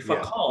 If I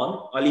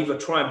can't, I'll either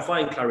try and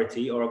find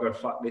clarity, or I'll go,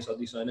 fuck this, I'll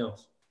do something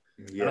else.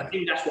 Yeah. And I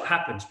think that's what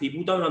happens.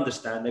 People don't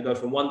understand. They go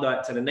from one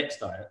diet to the next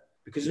diet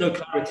because there's no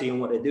clarity on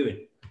what they're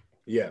doing.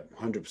 Yeah,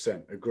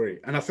 100% agree.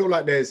 And I feel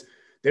like there is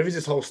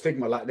this whole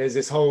stigma, like there's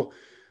this whole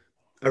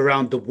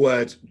around the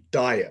word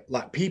diet.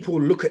 Like people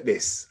look at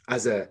this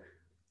as a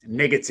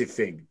negative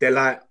thing. They're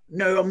like,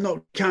 no, I'm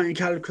not counting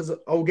calories because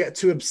I'll get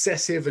too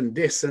obsessive and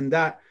this and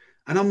that.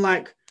 And I'm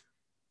like,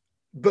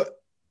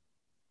 but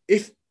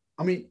it's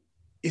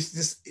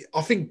just,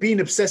 I think being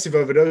obsessive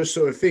over those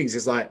sort of things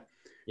is like,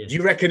 do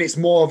you reckon it's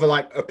more of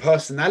a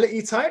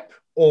personality type,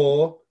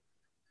 or?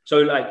 So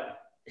like,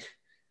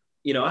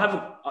 you know,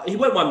 he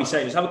won't mind me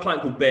saying this. I have a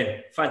client called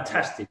Ben.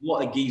 Fantastic.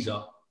 What a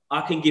geezer.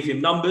 I can give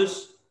him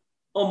numbers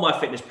on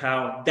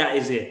MyFitnessPal. That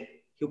is it.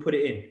 He'll put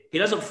it in. He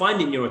doesn't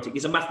find it neurotic.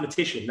 He's a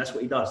mathematician. That's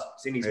what he does.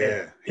 It's in his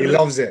head. He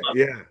loves it.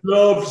 Yeah.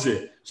 Loves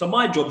it. So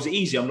my job's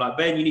easy. I'm like,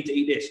 Ben, you need to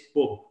eat this.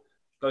 Boom.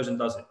 Goes and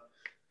does it.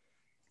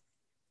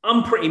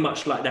 I'm pretty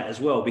much like that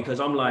as well, because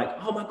I'm like,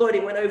 oh my God,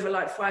 it went over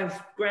like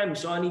 5 grams.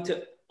 So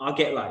I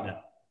get like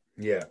that.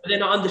 Yeah. But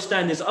then I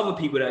understand there's other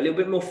people that are a little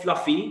bit more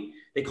fluffy.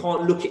 They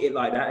can't look at it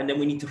like that. And then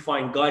we need to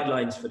find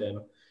guidelines for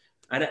them.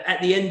 And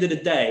at the end of the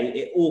day,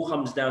 it all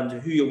comes down to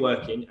who you're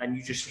working, and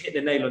you just hit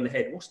the nail on the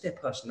head. What's their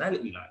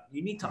personality like?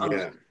 You need to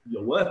understand who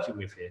you're working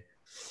with here.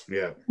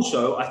 Yeah.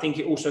 Also, I think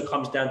it also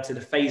comes down to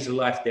the phase of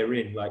life they're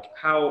in. Like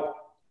how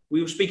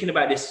we were speaking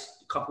about this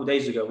a couple of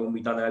days ago when we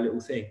done our little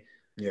thing.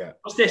 Yeah.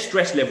 What's their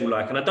stress level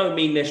like? And I don't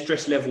mean their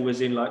stress level as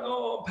in like,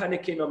 oh, I'm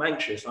panicking, I'm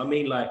anxious. I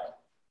mean like,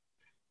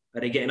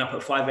 are they getting up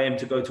at 5 a.m.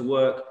 to go to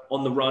work,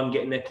 on the run,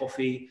 getting their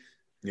coffee,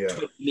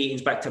 20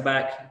 meetings back to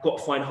back, got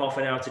to find half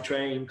an hour to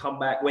train, come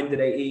back, when do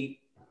they eat?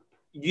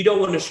 you don't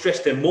want to stress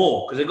them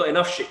more because they've got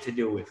enough shit to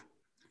deal with.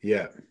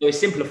 Yeah. So it's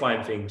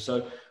simplifying things.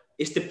 So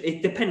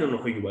it depends on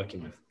who you're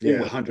working with. Yeah,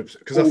 100%.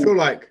 Because I feel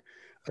like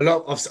a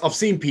lot. I've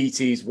seen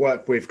PTs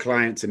work with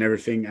clients and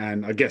everything,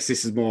 and I guess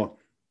this is more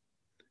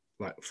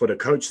like for the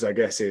coaches. I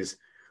guess is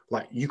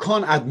like you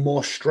can't add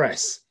more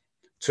stress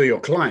to your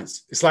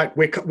clients. It's like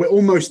we're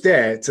almost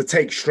there to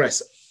take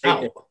stress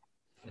out.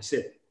 That's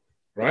it.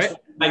 Right?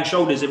 Bang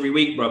shoulders every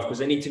week, bro, because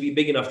they need to be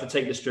big enough to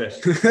take the stress.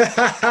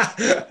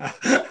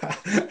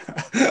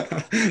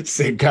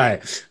 Sick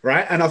guy,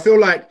 right? And I feel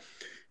like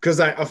because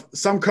like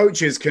some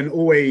coaches can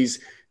always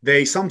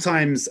they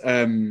sometimes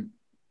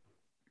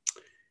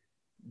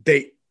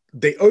they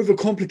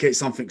overcomplicate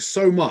something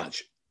so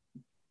much.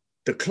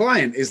 The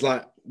client is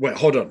like, wait,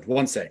 hold on,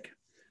 one sec.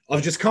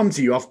 I've just come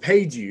to you. I've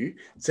paid you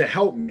to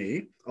help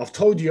me. I've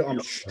told you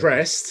I'm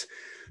stressed.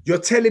 You're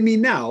telling me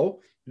now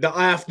that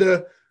I have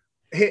to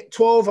hit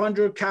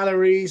 1,200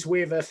 calories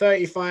with a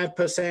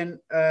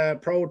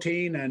 35%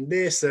 protein and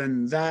this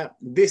and that,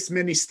 this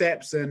many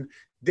steps and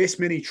this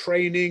many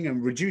training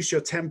and reduce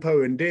your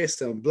tempo and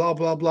this and blah,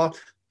 blah, blah.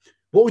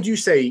 What would you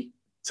say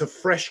to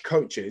fresh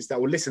coaches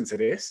that will listen to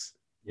this?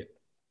 Yeah.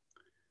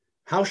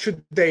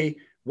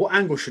 What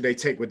angle should they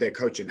take with their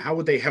coaching? How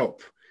would they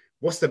help?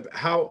 What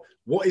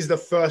is the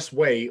first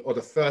way or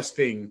the first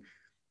thing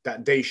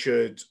that they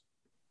should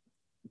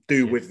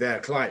do with their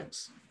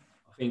clients?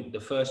 I think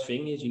the first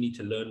thing is you need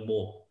to learn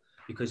more,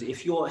 because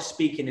if you're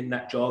speaking in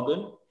that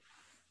jargon,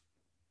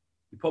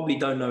 you probably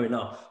don't know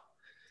enough.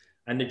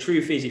 And the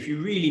truth is, if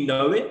you really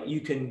know it, you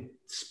can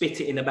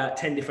spit it in about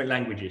 10 different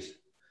languages.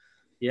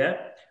 Yeah.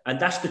 And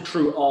that's the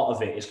true art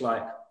of it. It's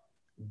like,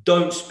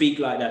 don't speak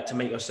like that to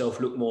make yourself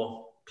look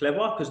more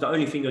clever, because the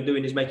only thing you're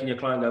doing is making your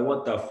client go,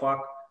 what the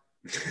fuck?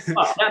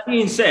 But that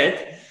being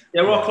said,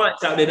 there are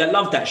clients out there that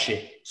love that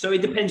shit. So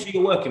it depends who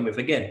you're working with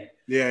again.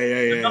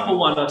 Number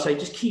one, I'd say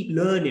just keep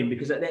learning,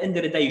 because at the end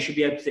of the day, you should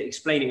be able to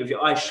explain it with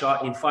your eyes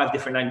shut in 5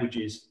 different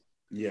languages.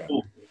 Yeah.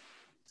 Cool.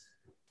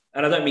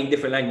 And I don't mean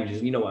different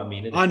languages. You know what I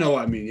mean? I know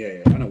what I mean.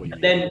 Yeah. I know what you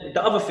mean. Then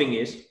the other thing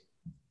is,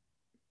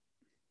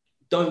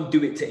 don't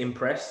do it to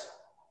impress.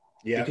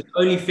 Yeah. Because the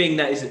only thing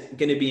that is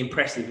going to be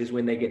impressive is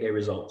when they get their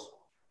results.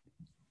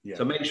 Yeah.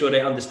 So make sure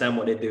they understand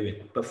what they're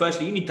doing. But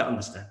firstly, you need to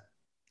understand.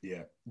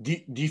 Yeah. Do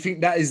you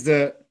think that is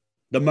the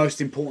most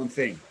important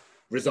thing?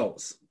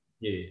 Results?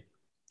 Yeah.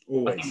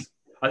 Always.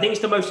 I think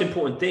it's the most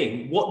important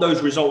thing. What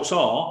those results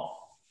are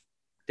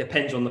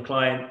depends on the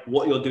client,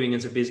 what you're doing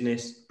as a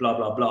business, blah,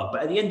 blah, blah.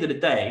 But at the end of the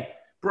day,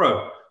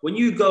 bro, when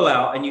you go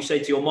out and you say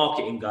to your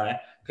marketing guy,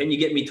 can you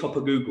get me top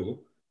of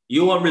Google?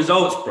 You want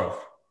results, bro.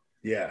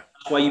 Yeah.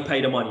 That's why you pay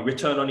the money,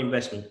 return on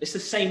investment. It's the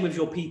same with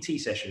your PT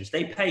sessions.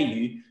 They pay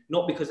you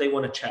not because they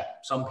want to chat.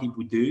 Some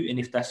people do. And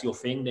if that's your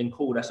thing, then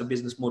cool, that's a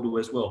business model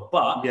as well.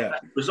 But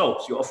that's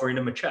results, you're offering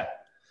them a chat.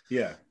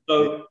 Yeah.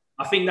 So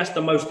I think that's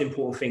the most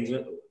important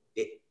thing.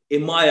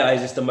 In my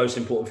eyes, it's the most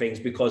important things,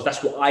 because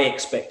that's what I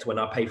expect when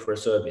I pay for a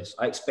service.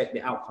 I expect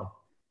the outcome.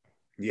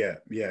 Yeah.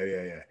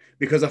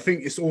 Because I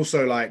think it's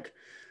also like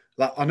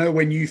I know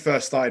when you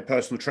first started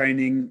personal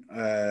training,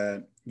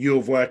 you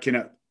were working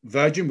at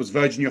Virgin. Was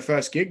Virgin your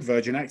first gig?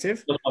 Virgin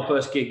Active? That was my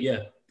first gig,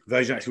 yeah.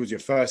 Virgin Active was your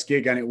first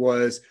gig, and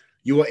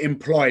you were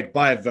employed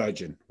by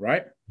Virgin,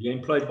 right? You're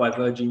employed by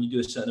Virgin. You do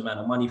a certain amount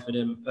of money for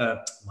them,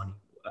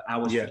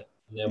 hours. Yeah.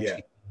 For them. Yeah.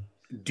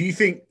 Do you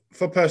think,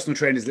 for personal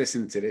trainers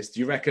listening to this,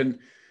 do you reckon?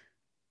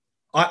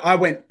 I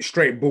went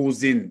straight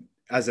balls in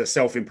as a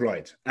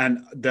self-employed,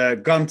 and the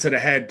gun to the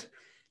head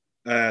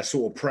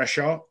sort of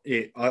pressure,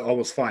 I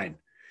was fine.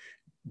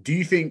 Do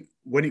you think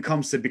when it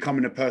comes to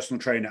becoming a personal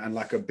trainer and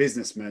like a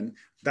businessman,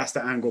 that's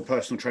the angle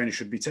personal trainers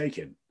should be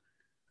taking?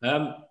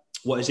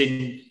 What is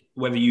in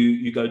whether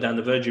you go down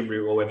the Virgin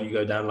route or whether you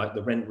go down like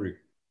the rent route?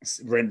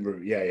 Rent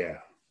route, yeah.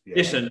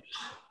 Listen,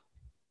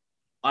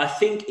 I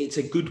think it's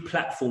a good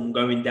platform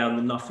going down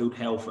the Nuffield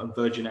Health and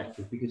Virgin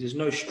Active, because there's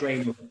no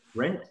strain of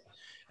rent,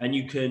 and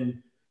you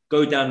can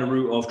go down the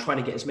route of trying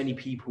to get as many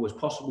people as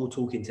possible,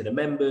 talking to the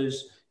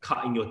members,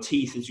 cutting your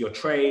teeth as your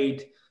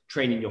trade,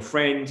 training your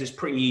friends. It's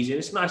pretty easy.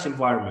 It's a nice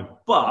environment.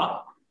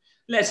 But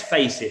let's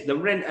face it, the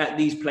rent at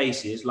these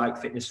places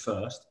like Fitness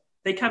First,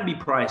 they can be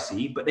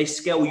pricey, but they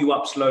scale you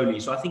up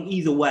slowly. So I think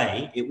either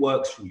way, it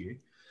works for you.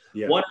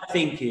 Yeah. What I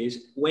think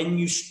is, when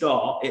you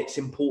start, it's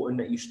important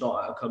that you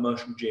start at a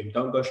commercial gym.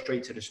 Don't go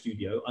straight to the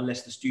studio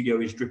unless the studio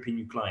is dripping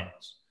you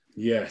clients.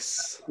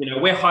 Yes.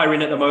 We're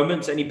hiring at the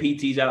moment. So any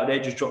PTs out there,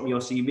 just drop me your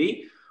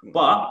CV.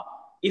 But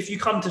if you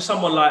come to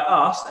someone like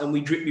us and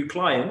we drip you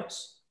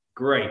clients,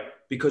 great,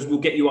 because we'll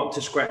get you up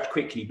to scratch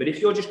quickly. But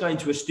if you're just going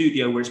to a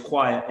studio where it's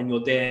quiet and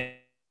you're there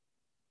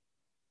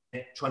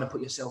trying to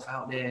put yourself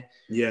out there,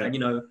 and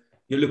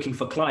you're looking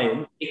for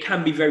clients, it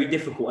can be very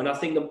difficult. And I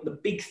think the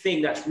big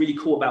thing that's really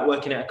cool about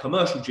working at a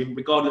commercial gym,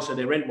 regardless of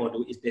their rent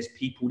model, is there's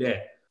people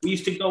there. We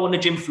used to go on the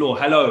gym floor.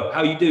 Hello,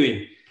 how you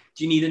doing?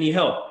 Do you need any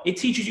help? It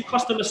teaches you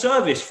customer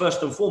service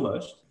first and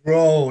foremost.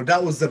 Bro,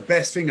 that was the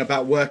best thing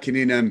about working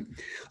in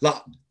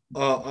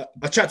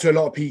I chat to a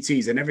lot of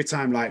PTs, and every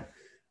time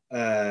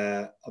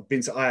I've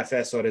been to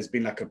IFS, or there's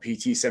been like a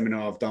PT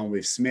seminar I've done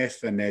with Smith,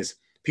 and there's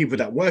people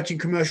that work in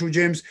commercial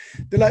gyms.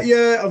 They're like,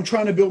 yeah, I'm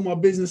trying to build my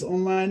business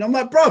online. I'm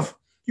like, bruv,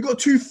 you got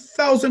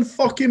 2,000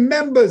 fucking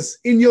members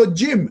in your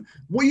gym.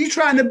 What are you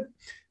trying to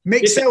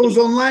make sales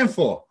online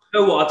for?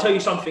 You know what? I'll tell you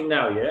something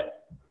now, yeah?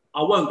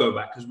 I won't go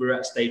back because we're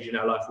at a stage in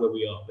our life where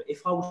we are. But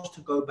if I was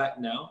to go back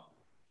now,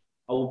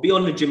 I will be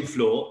on the gym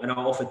floor and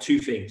I'll offer two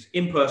things,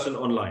 in person,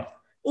 online.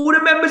 All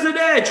the members are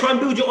there. Try and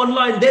build your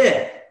online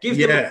there. Give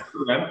them a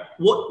program.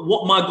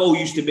 What my goal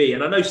used to be,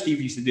 and I know Steve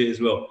used to do it as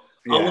well.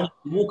 Yeah. I want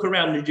to walk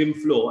around the gym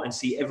floor and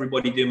see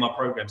everybody doing my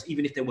programs,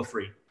 even if they were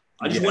free.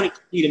 I just wanted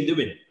to see them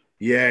doing it.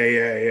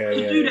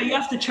 To do that, you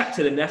have to chat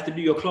to them. They have to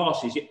do your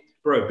classes.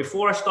 Bro,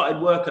 before I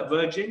started work at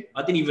Virgin,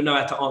 I didn't even know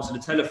how to answer the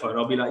telephone.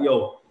 I'll be like,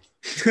 yo.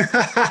 You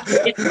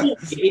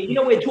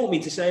know what it taught me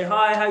to say,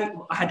 hi,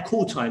 I had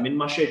call time in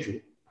my schedule.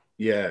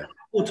 Yeah.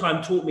 Call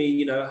time taught me,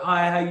 you know,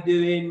 hi, how you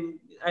doing?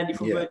 Andy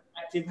from Virgin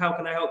Active, how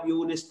can I help you?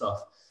 All this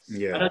stuff.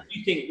 Yeah. And I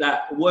do think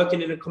that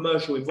working in a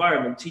commercial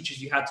environment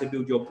teaches you how to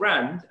build your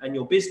brand and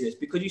your business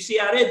because you see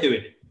how they're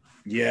doing it.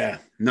 Yeah,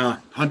 no,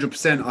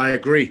 100%. I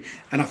agree.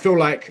 And I feel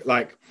like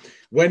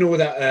when all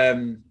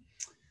that,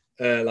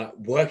 like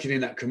working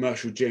in that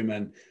commercial gym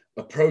and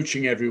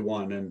approaching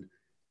everyone, and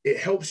it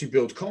helps you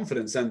build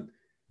confidence. And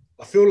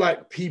I feel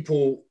like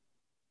people,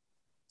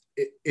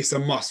 it's a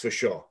must for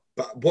sure.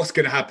 But what's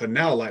going to happen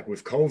now, like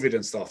with COVID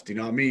and stuff? Do you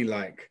know what I mean?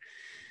 Like,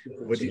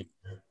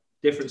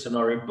 different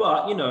scenario.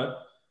 But, you know,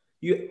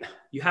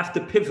 you have to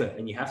pivot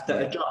and you have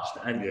to adjust.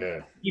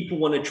 And people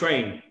want to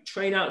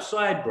train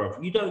outside, bro.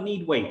 You don't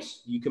need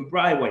weights. You can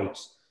buy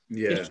weights.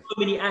 Yeah. There's so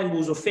many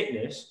angles of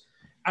fitness.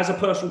 As a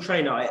personal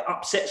trainer, it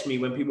upsets me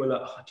when people are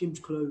like, oh, gym's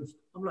closed.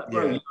 I'm like,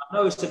 bro, I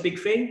know it's a big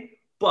thing,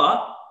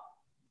 but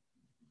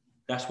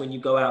that's when you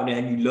go out there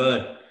and you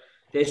learn.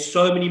 There's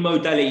so many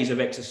modalities of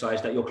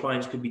exercise that your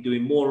clients could be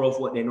doing more of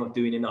what they're not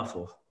doing enough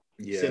of.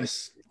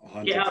 Yes.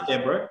 So get out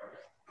there, bro.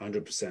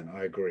 100%.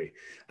 I agree.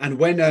 And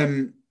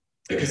when,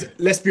 because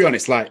let's be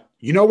honest, like,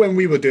 you know, when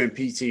we were doing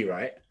PT,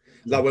 right?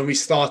 Like when you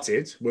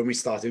started, when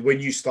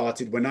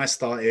I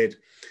started,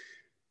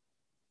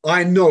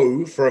 I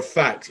know for a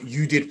fact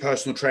you did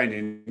personal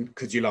training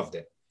because you loved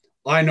it.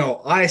 I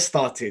know I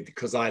started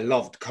because I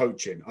loved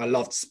coaching. I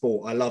loved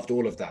sport. I loved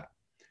all of that.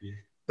 Yeah.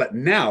 But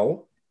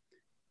now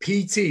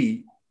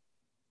PT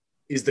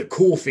is the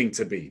cool thing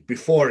to be.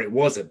 Before it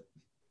wasn't.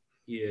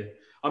 Yeah.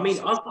 I mean,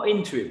 I got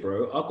into it,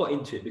 bro. I got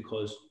into it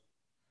because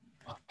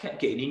I kept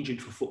getting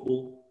injured for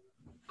football.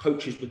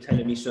 Coaches were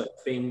telling me certain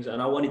things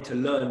and I wanted to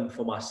learn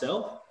for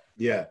myself.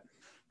 Yeah.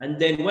 And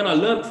then when I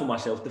learned for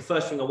myself, the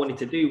first thing I wanted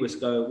to do was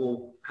go,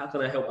 well, how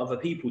can I help other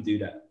people do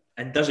that?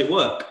 And does it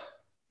work?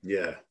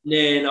 Yeah. And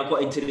then I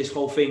got into this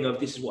whole thing of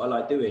this is what I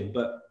like doing.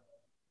 But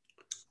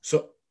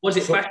was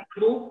it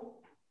fashionable?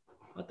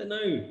 I don't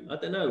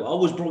know. I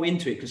was brought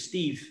into it because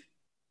Steve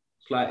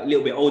is like a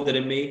little bit older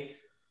than me.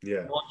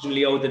 Yeah.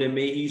 Marginally older than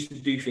me. He used to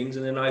do things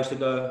and then I used to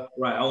go,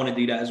 right, I want to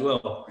do that as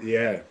well.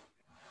 Yeah.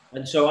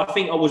 And so I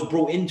think I was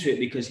brought into it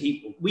because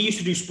we used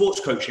to do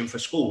sports coaching for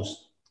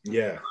schools.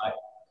 Yeah.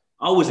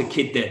 I was a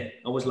kid then.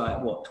 I was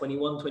like, what,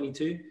 21,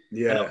 22?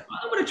 Yeah. And I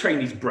don't want to train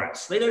these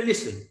brats. They don't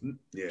listen.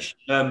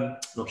 Yeah.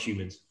 Not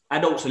humans.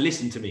 Adults will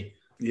listen to me.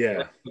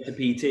 Yeah. To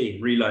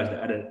PT, realize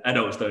that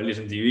adults don't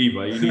listen to you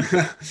either. You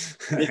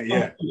need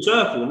yeah.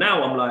 Circle.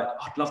 Now I'm like,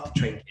 I'd love to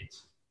train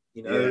kids.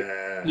 You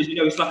know, because, you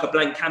know, it's like a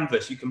blank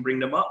canvas. You can bring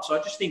them up. So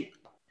I just think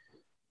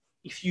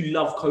if you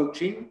love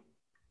coaching,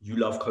 you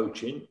love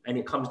coaching, and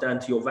it comes down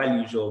to your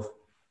values of,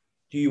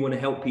 do you want to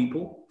help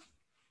people?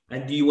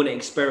 And do you want to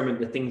experiment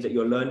the things that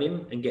you're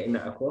learning and getting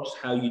that across,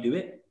 how you do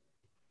it?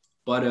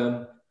 But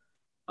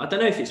I don't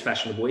know if it's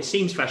fashionable. It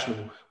seems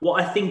fashionable.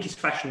 What I think is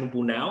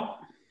fashionable now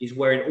is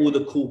wearing all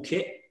the cool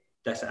kit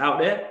that's out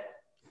there.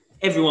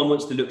 Everyone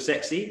wants to look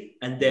sexy.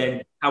 And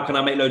then how can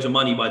I make loads of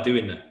money by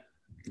doing that?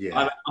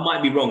 Yeah. I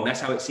might be wrong. That's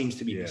how it seems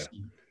to be. Yeah.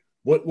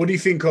 What do you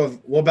think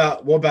of, what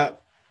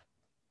about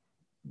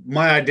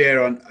my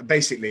idea on,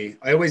 basically,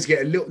 I always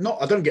get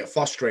I don't get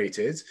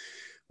frustrated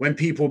when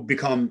people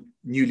become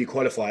newly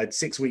qualified,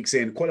 6 weeks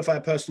in,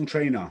 qualified personal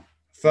trainer.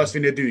 First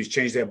thing they do is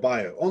change their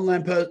bio.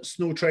 Online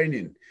personal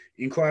training,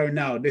 inquiry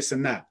now, this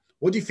and that.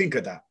 What do you think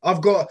of that?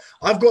 I've got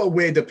a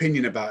weird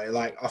opinion about it.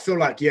 Like, I feel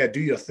like, yeah, do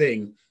your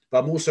thing.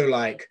 But I'm also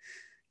like,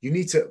 you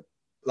need to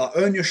like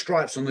earn your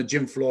stripes on the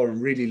gym floor and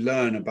really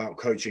learn about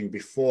coaching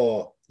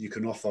before you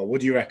can offer.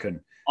 What do you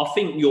reckon? I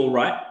think you're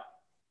right.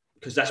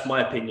 Because that's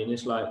my opinion.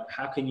 It's like,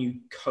 how can you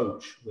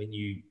coach when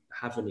you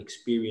haven't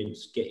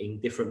experienced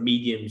getting different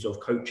mediums of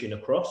coaching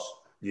across?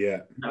 Yeah.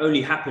 That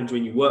only happens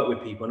when you work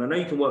with people. And I know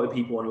you can work with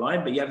people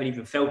online, but you haven't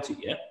even felt it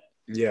yet.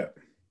 Yeah.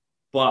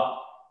 But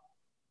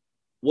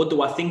what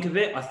do I think of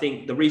it? I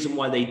think the reason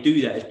why they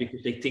do that is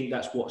because they think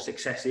that's what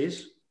success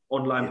is,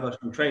 online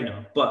personal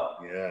trainer. But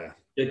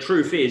the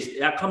truth is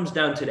that comes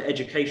down to the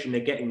education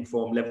they're getting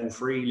from level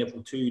 3,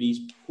 level 2,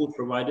 these course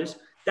providers.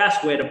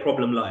 That's where the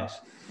problem lies.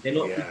 They're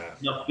not teaching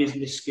enough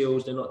business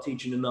skills. They're not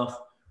teaching enough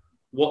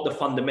what the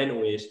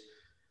fundamental is.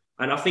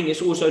 And I think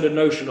it's also the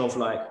notion of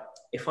like,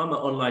 if I'm an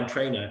online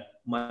trainer,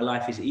 my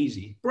life is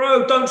easy.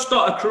 Bro, don't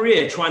start a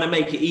career trying to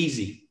make it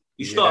easy.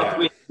 You start a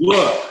career,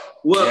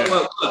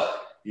 work.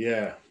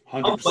 Yeah,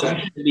 Otherwise, 100%.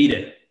 you shouldn't need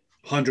it.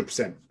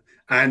 100%.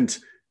 And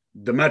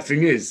the mad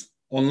thing is,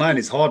 online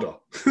is harder.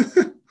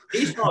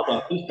 It's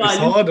harder. It's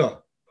harder.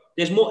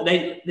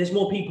 There's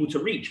more people to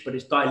reach, but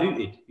it's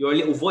diluted. You're a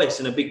little voice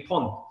in a big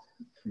pond.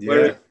 Yeah.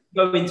 Whereas you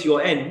go into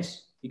your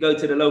ends, you go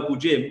to the local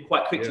gym,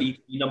 quite quickly, you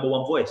can be number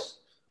one voice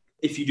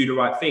if you do the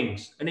right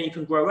things. And then you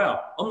can grow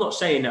out. I'm not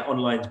saying that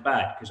online's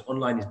bad, because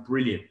online is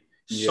brilliant.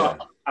 Such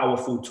a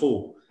powerful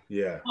tool.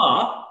 Yeah.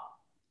 But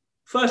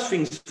first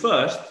things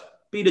first,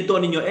 be the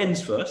don in your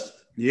ends first.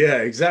 Yeah,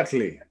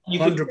 exactly.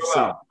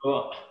 100%.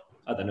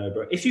 I don't know,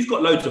 bro. If you've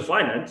got loads of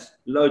finance,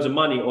 loads of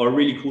money, or a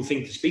really cool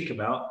thing to speak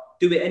about,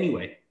 do it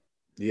anyway.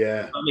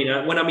 Yeah. I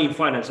mean, when I mean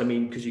finance, I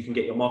mean because you can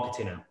get your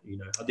marketing out. You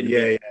know, I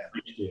didn't.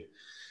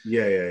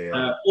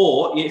 Yeah.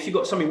 Or if you've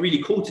got something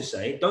really cool to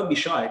say, don't be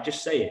shy.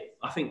 Just say it.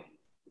 I think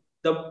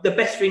the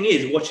best thing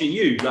is watching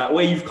you, like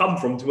where you've come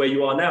from to where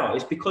you are now.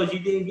 It's because you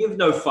didn't give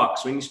no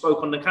fucks when you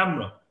spoke on the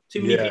camera.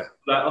 Too many people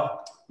like,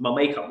 oh, my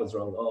makeup was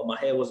wrong. Oh, my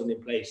hair wasn't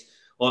in place.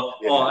 Or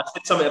oh, I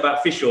said something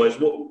about fish oils.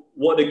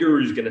 What the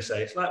guru's gonna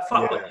say? It's like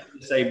fuck what you're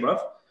gonna say, bruv.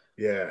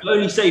 Yeah. You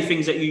only say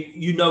things that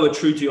you know are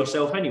true to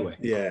yourself anyway.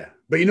 Yeah.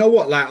 But you know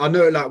what? Like I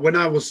know, like when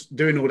I was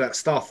doing all that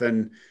stuff,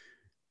 and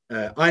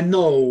I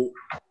know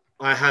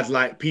I had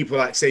like people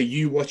like say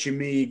you watching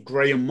me,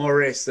 Graham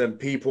Morris, and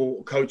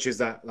people, coaches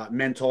that like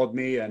mentored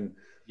me and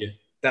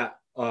that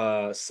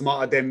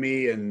smarter than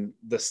me, and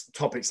the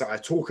topics that I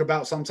talk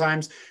about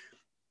sometimes.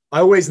 I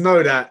always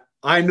know that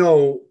I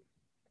know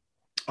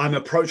I'm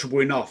approachable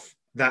enough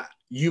that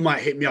you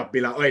might hit me up,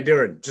 be like, "Hey,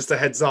 Darren, just a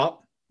heads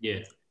up. Yeah,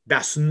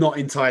 that's not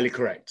entirely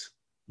correct."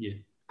 Yeah,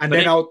 and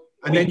then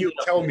you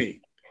tell me.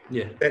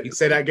 Yeah,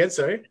 say that again.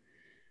 Sorry.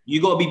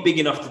 You got to be big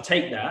enough to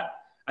take that.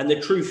 And the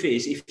truth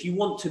is, if you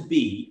want to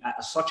be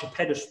at such a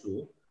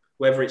pedestal,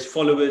 whether it's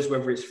followers,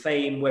 whether it's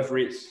fame, whether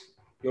it's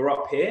you're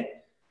up here,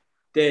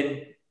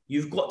 then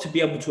you've got to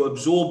be able to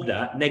absorb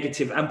that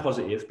negative and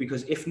positive,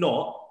 because if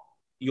not,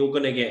 you're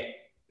going to get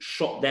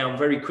shot down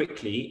very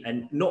quickly,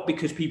 and not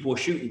because people are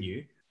shooting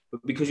you,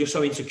 but because you're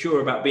so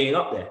insecure about being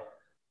up there.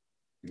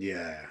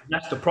 Yeah.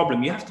 That's the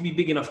problem. You have to be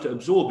big enough to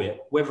absorb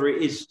it, whether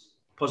it is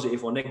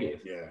positive or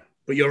negative. Yeah.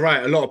 But you're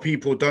right. A lot of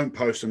people don't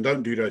post and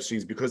don't do those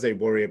things because they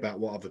worry about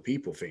what other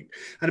people think.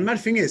 And the mad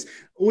thing is,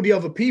 all the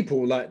other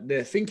people like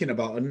they're thinking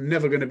about are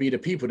never going to be the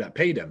people that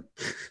pay them.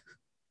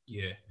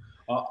 Yeah.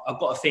 I've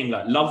got a thing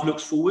like love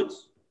looks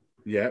forwards.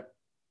 Yeah.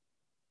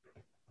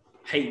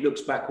 Hate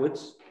looks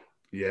backwards.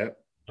 Yeah.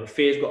 And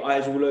fear's got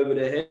eyes all over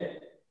their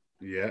head.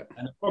 Yeah.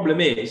 And the problem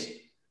is,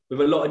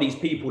 with a lot of these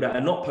people that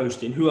are not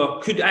posting,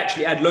 could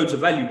actually add loads of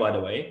value, by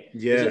the way.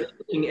 Yeah. They're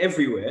looking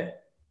everywhere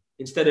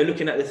instead of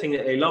looking at the thing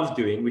that they love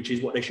doing, which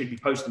is what they should be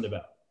posting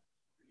about.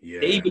 Yeah.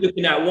 They're either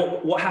looking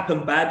at what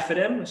happened bad for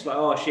them. It's like,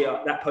 oh shit,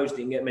 that post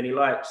didn't get many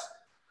likes.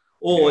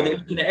 Or they're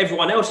looking at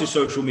everyone else's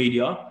social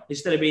media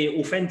instead of being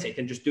authentic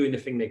and just doing the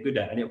thing they're good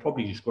at, and it'll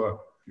probably just grow.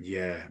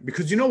 Yeah.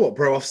 Because you know what,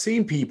 bro? I've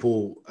seen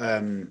people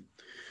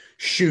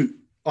shoot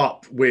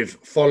up with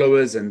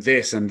followers and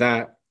this and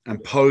that,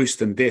 and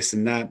post and this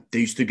and that. They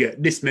used to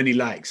get this many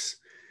likes.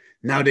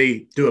 Now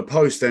they do a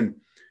post and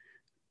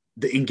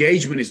the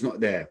engagement is not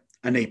there,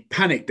 and they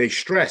panic, they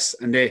stress,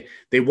 and they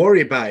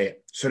worry about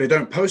it, so they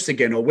don't post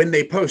again. Or when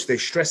they post, they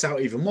stress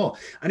out even more.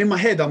 And in my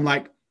head, I'm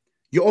like,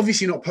 you're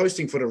obviously not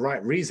posting for the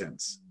right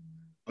reasons.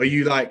 Are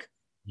you like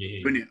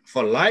doing it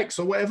for likes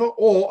or whatever?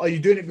 Or are you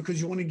doing it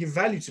because you want to give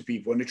value to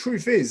people? And the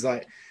truth is,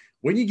 like,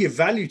 when you give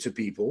value to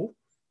people,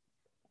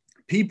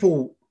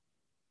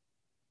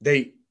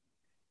 they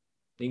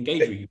engage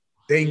with you.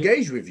 They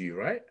engage with you,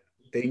 right?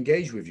 They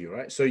engage with you,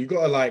 right? So you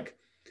got to like,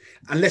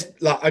 unless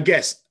like, I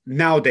guess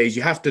nowadays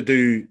you have to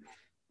do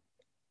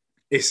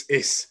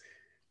Instagram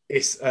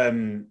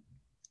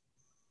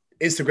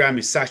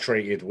is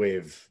saturated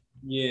with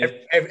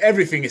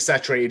everything is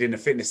saturated in the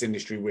fitness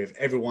industry with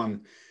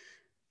everyone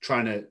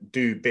trying to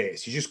do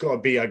bits. You just got to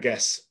be, I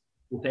guess,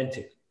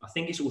 authentic. I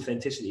think it's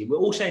authenticity. We're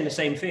all saying the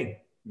same thing.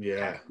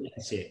 Yeah.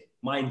 That's it.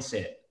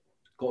 Mindset.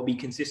 Got to be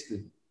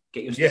consistent.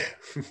 Get your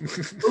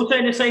We're all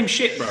saying the same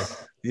shit, bro.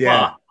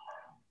 Yeah. But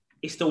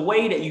it's the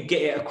way that you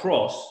get it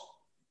across.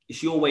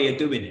 It's your way of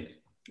doing it.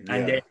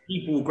 And then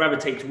people will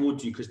gravitate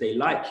towards you because they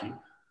like you.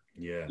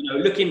 Yeah. You know,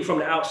 looking from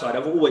the outside,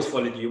 I've always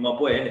followed you, my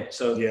boy, innit?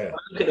 So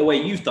look at the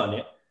way you've done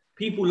it.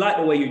 People like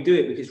the way you do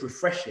it because it's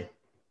refreshing.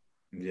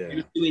 Yeah.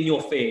 You're doing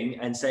your thing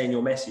and saying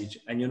your message,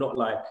 and you're not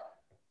like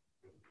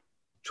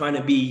trying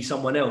to be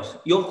someone else.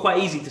 You're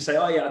quite easy to say,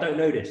 oh yeah, I don't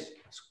know this.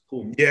 It's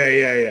cool. Yeah.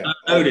 I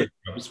don't know this,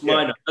 bro. It's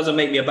mine. It doesn't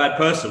make me a bad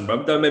person,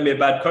 bro. Don't make me a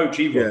bad coach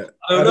either.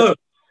 Yeah.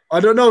 I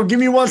don't know. Give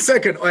me 1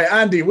 second. Hey,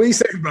 Andy, what are you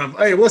saying, bro?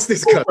 Hey, what's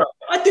this? Cool,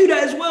 I do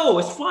that as well.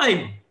 It's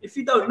fine. If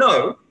you don't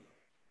know,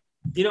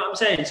 you know what I'm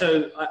saying?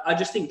 So I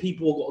just think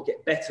people have got to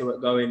get better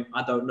at going,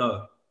 I don't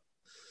know.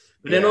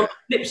 But then on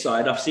the flip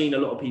side, I've seen a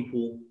lot of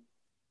people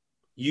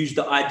use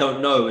the I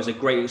don't know as a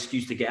great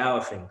excuse to get out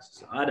of things.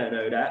 So I don't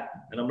know that.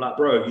 And I'm like,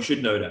 bro, you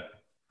should know that.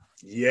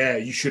 Yeah,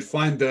 you should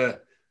find out.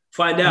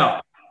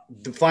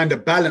 find a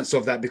balance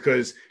of that,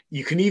 because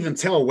you can even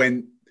tell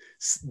when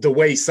the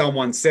way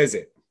someone says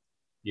it.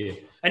 Yeah.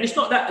 And it's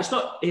not that,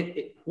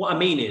 what I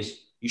mean is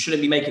you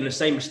shouldn't be making the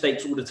same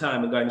mistakes all the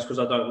time and going, it's because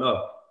I don't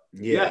know.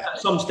 Yeah. At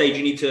some stage,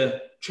 you need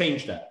to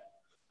change that.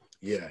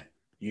 Yeah.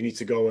 You need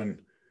to go and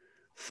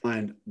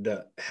find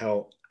the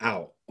hell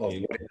out of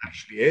what it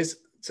actually is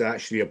to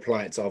actually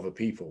apply it to other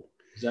people.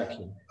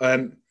 Exactly.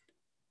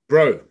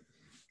 Bro,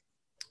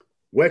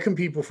 where can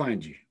people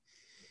find you?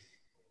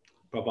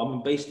 Bro,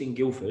 I'm based in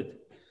Guildford.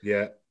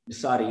 Yeah.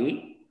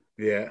 Sorry.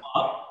 Yeah.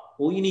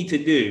 All you need to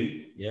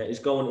do, is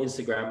go on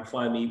Instagram,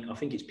 find me. I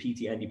think it's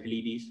PT Andy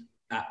Pilides,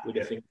 with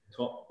the thing on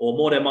top. Or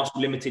More Than Muscle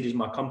Limited is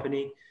my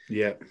company.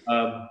 Yeah.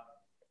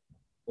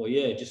 Or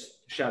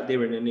just shout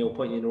Darren and he'll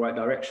point you in the right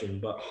direction.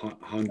 But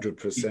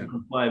 100%. You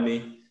can find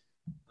me.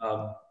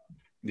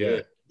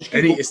 Yeah.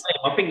 I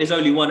think there's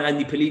only one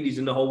Andy Pilides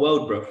in the whole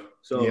world, bro.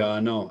 So yeah, I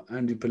know.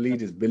 Andy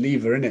Pilides,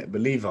 believer, innit?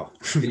 Believer.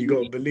 You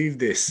got to believe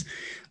this.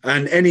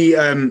 And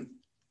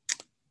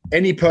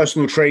any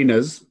personal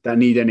trainers that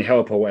need any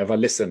help or whatever,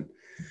 listen,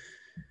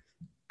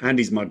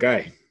 Andy's my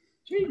guy.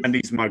 Jeez.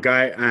 Andy's my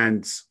guy,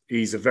 and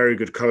he's a very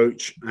good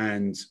coach,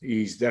 and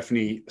he's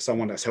definitely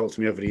someone that's helped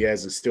me over the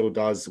years and still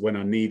does when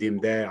I need him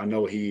there. I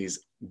know he's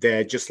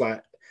there, just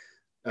like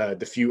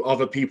the few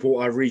other people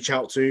I reach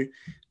out to.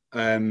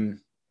 I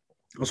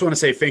just want to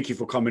say thank you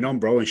for coming on,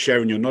 bro, and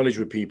sharing your knowledge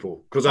with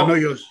people, because I know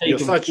you're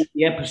such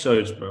 40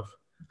 episodes, bro.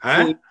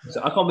 Huh?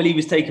 I can't believe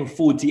it's taken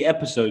 40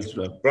 episodes,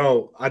 bro.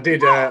 Bro, I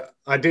did,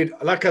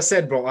 like I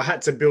said, bro, I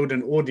had to build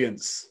an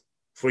audience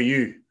for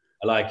you.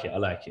 I like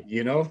it.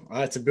 You know,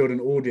 I had to build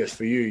an audience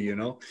for you, you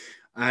know.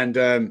 And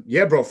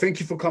bro, thank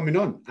you for coming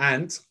on.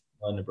 And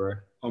bro,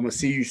 I'm going to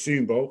see you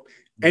soon, bro.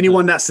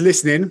 Anyone that's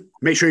listening,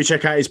 make sure you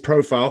check out his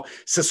profile.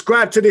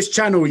 Subscribe to this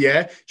channel,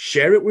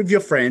 Share it with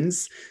your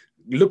friends.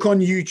 Look on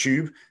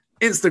YouTube,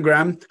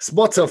 Instagram,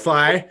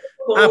 Spotify,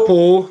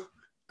 Apple,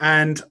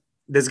 and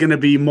there's going to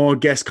be more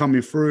guests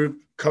coming through,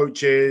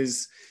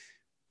 coaches,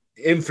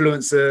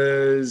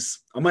 influencers.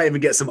 I might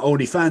even get some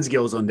OnlyFans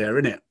girls on there,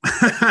 innit?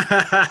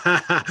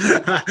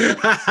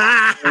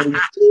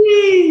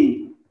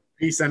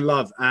 Peace and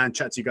love, and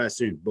chat to you guys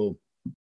soon. Boom.